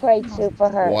y'all pray too for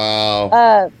her.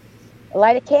 Wow.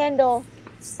 Light a candle.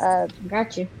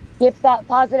 Got you. Give that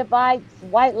positive vibes,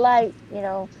 white light,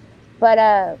 But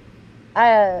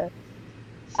I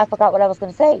forgot what I was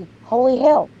going to say. Holy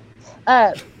hell.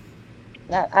 I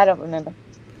don't remember.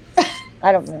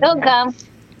 They'll come.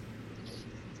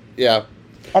 Yeah.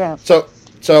 I don't know.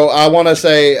 So I want to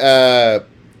say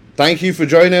thank you for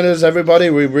joining us, everybody.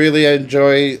 We really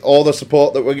enjoy all the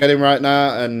support that we're getting right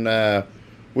now, and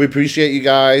we appreciate you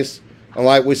guys. And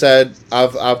like we said,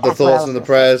 I've the thoughts and the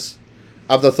prayers.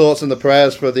 I've the thoughts and the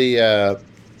prayers for the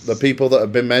people that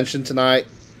have been mentioned tonight.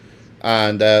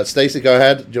 And Stacey, go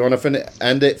ahead. Do you want to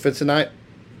end it for tonight?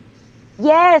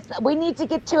 Yes, we need to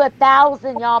get to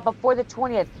 1,000, y'all, before the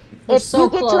 20th. If you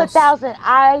get to 1,000,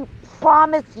 I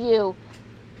promise you,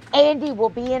 Andy will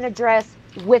be in a dress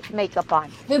with makeup on.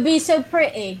 He'll be so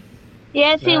pretty.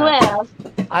 Yes, he will.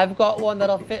 I've got one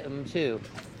that'll fit him too.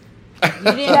 You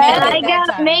didn't And I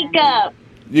got makeup.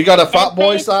 You got a fat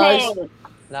boy size?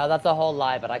 No, that's a whole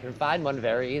lie, but I can find one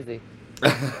very easy.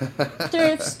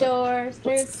 Thrift store.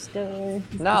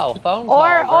 No, phone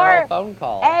call. Phone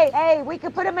call. Hey, we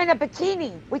could put him in a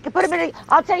bikini.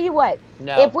 I'll tell you what.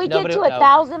 No, if we get to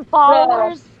 1,000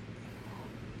 followers,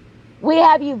 we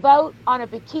have you vote on a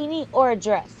bikini or a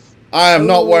dress. I am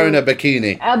not wearing a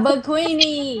bikini. A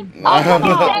bikini. That's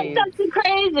something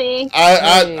crazy.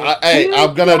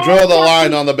 I'm gonna draw the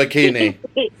line on the bikini.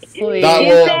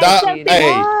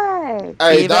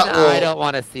 I don't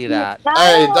want to see that.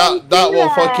 That will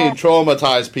fucking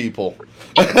traumatize people.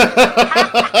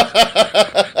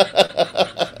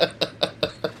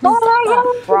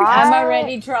 I'm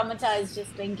already traumatized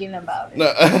just thinking about it.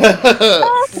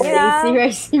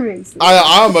 Racy. I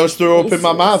almost threw up in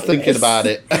my mouth thinking about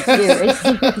it.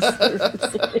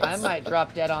 I might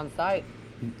drop dead on sight.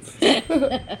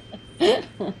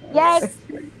 Yes.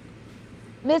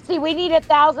 Misty, we need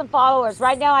 1,000 followers.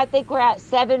 Right now, I think we're at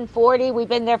 740. We've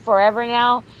been there forever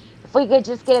now. If we could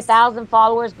just get 1,000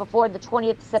 followers before the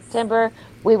 20th of September,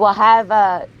 we will have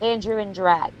Andrew in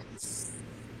drag.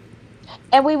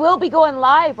 And we will be going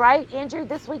live, right, Andrew,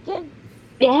 this weekend?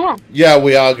 Yeah. Yeah,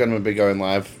 we are going to be going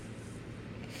live.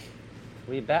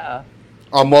 We better.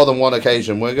 On more than one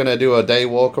occasion. We're going to do a day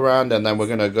walk around, and then we're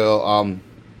going to go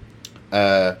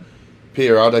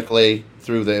periodically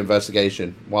through the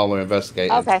investigation while we're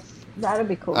investigating. Okay. That'll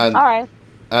be cool. And, all right.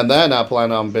 And then I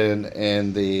plan on being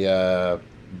in the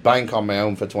bank on my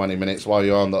own for 20 minutes while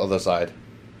you're on the other side.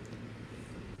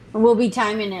 We'll be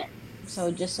timing it,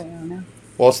 so just so you know.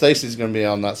 Well, Stacey's going to be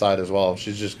on that side as well.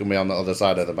 She's just going to be on the other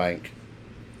side of the bank.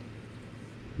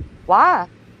 Why?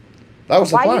 That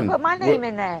was the plan. Why you put my name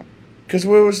in that? Because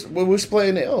we were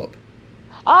splitting it up.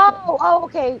 Oh,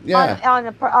 okay. Yeah.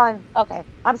 Okay.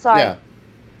 I'm sorry. Yeah.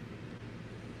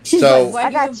 She's So, like, why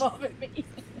do you involve me?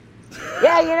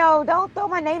 Yeah, don't throw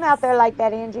my name out there like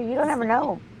that, Andrew. You don't ever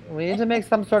know. We need to make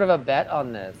some sort of a bet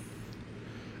on this.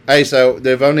 Hey, so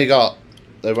they've only got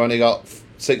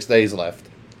 6 days left.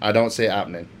 I don't see it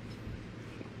happening.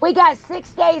 We got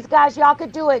 6 days, guys. Y'all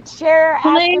could do it. Share, ask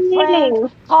a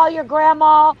friend, call your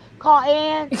grandma, call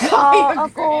aunts, call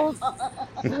uncles.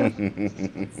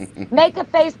 Make a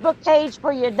Facebook page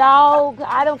for your dog.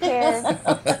 I don't care.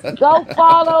 Go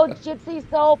follow Gypsy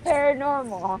Soul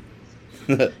Paranormal.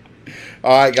 All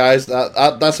right, guys.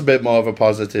 That's a bit more of a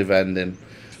positive ending.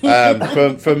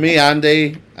 From me,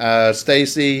 Andy,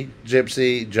 Stacey,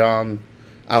 Gypsy, John,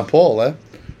 and Paula,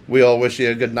 we all wish you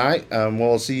a good night, and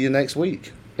we'll see you next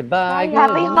week. Goodbye.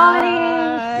 Happy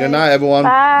holidays. Good night, everyone.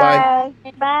 Bye. Bye.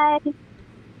 Bye.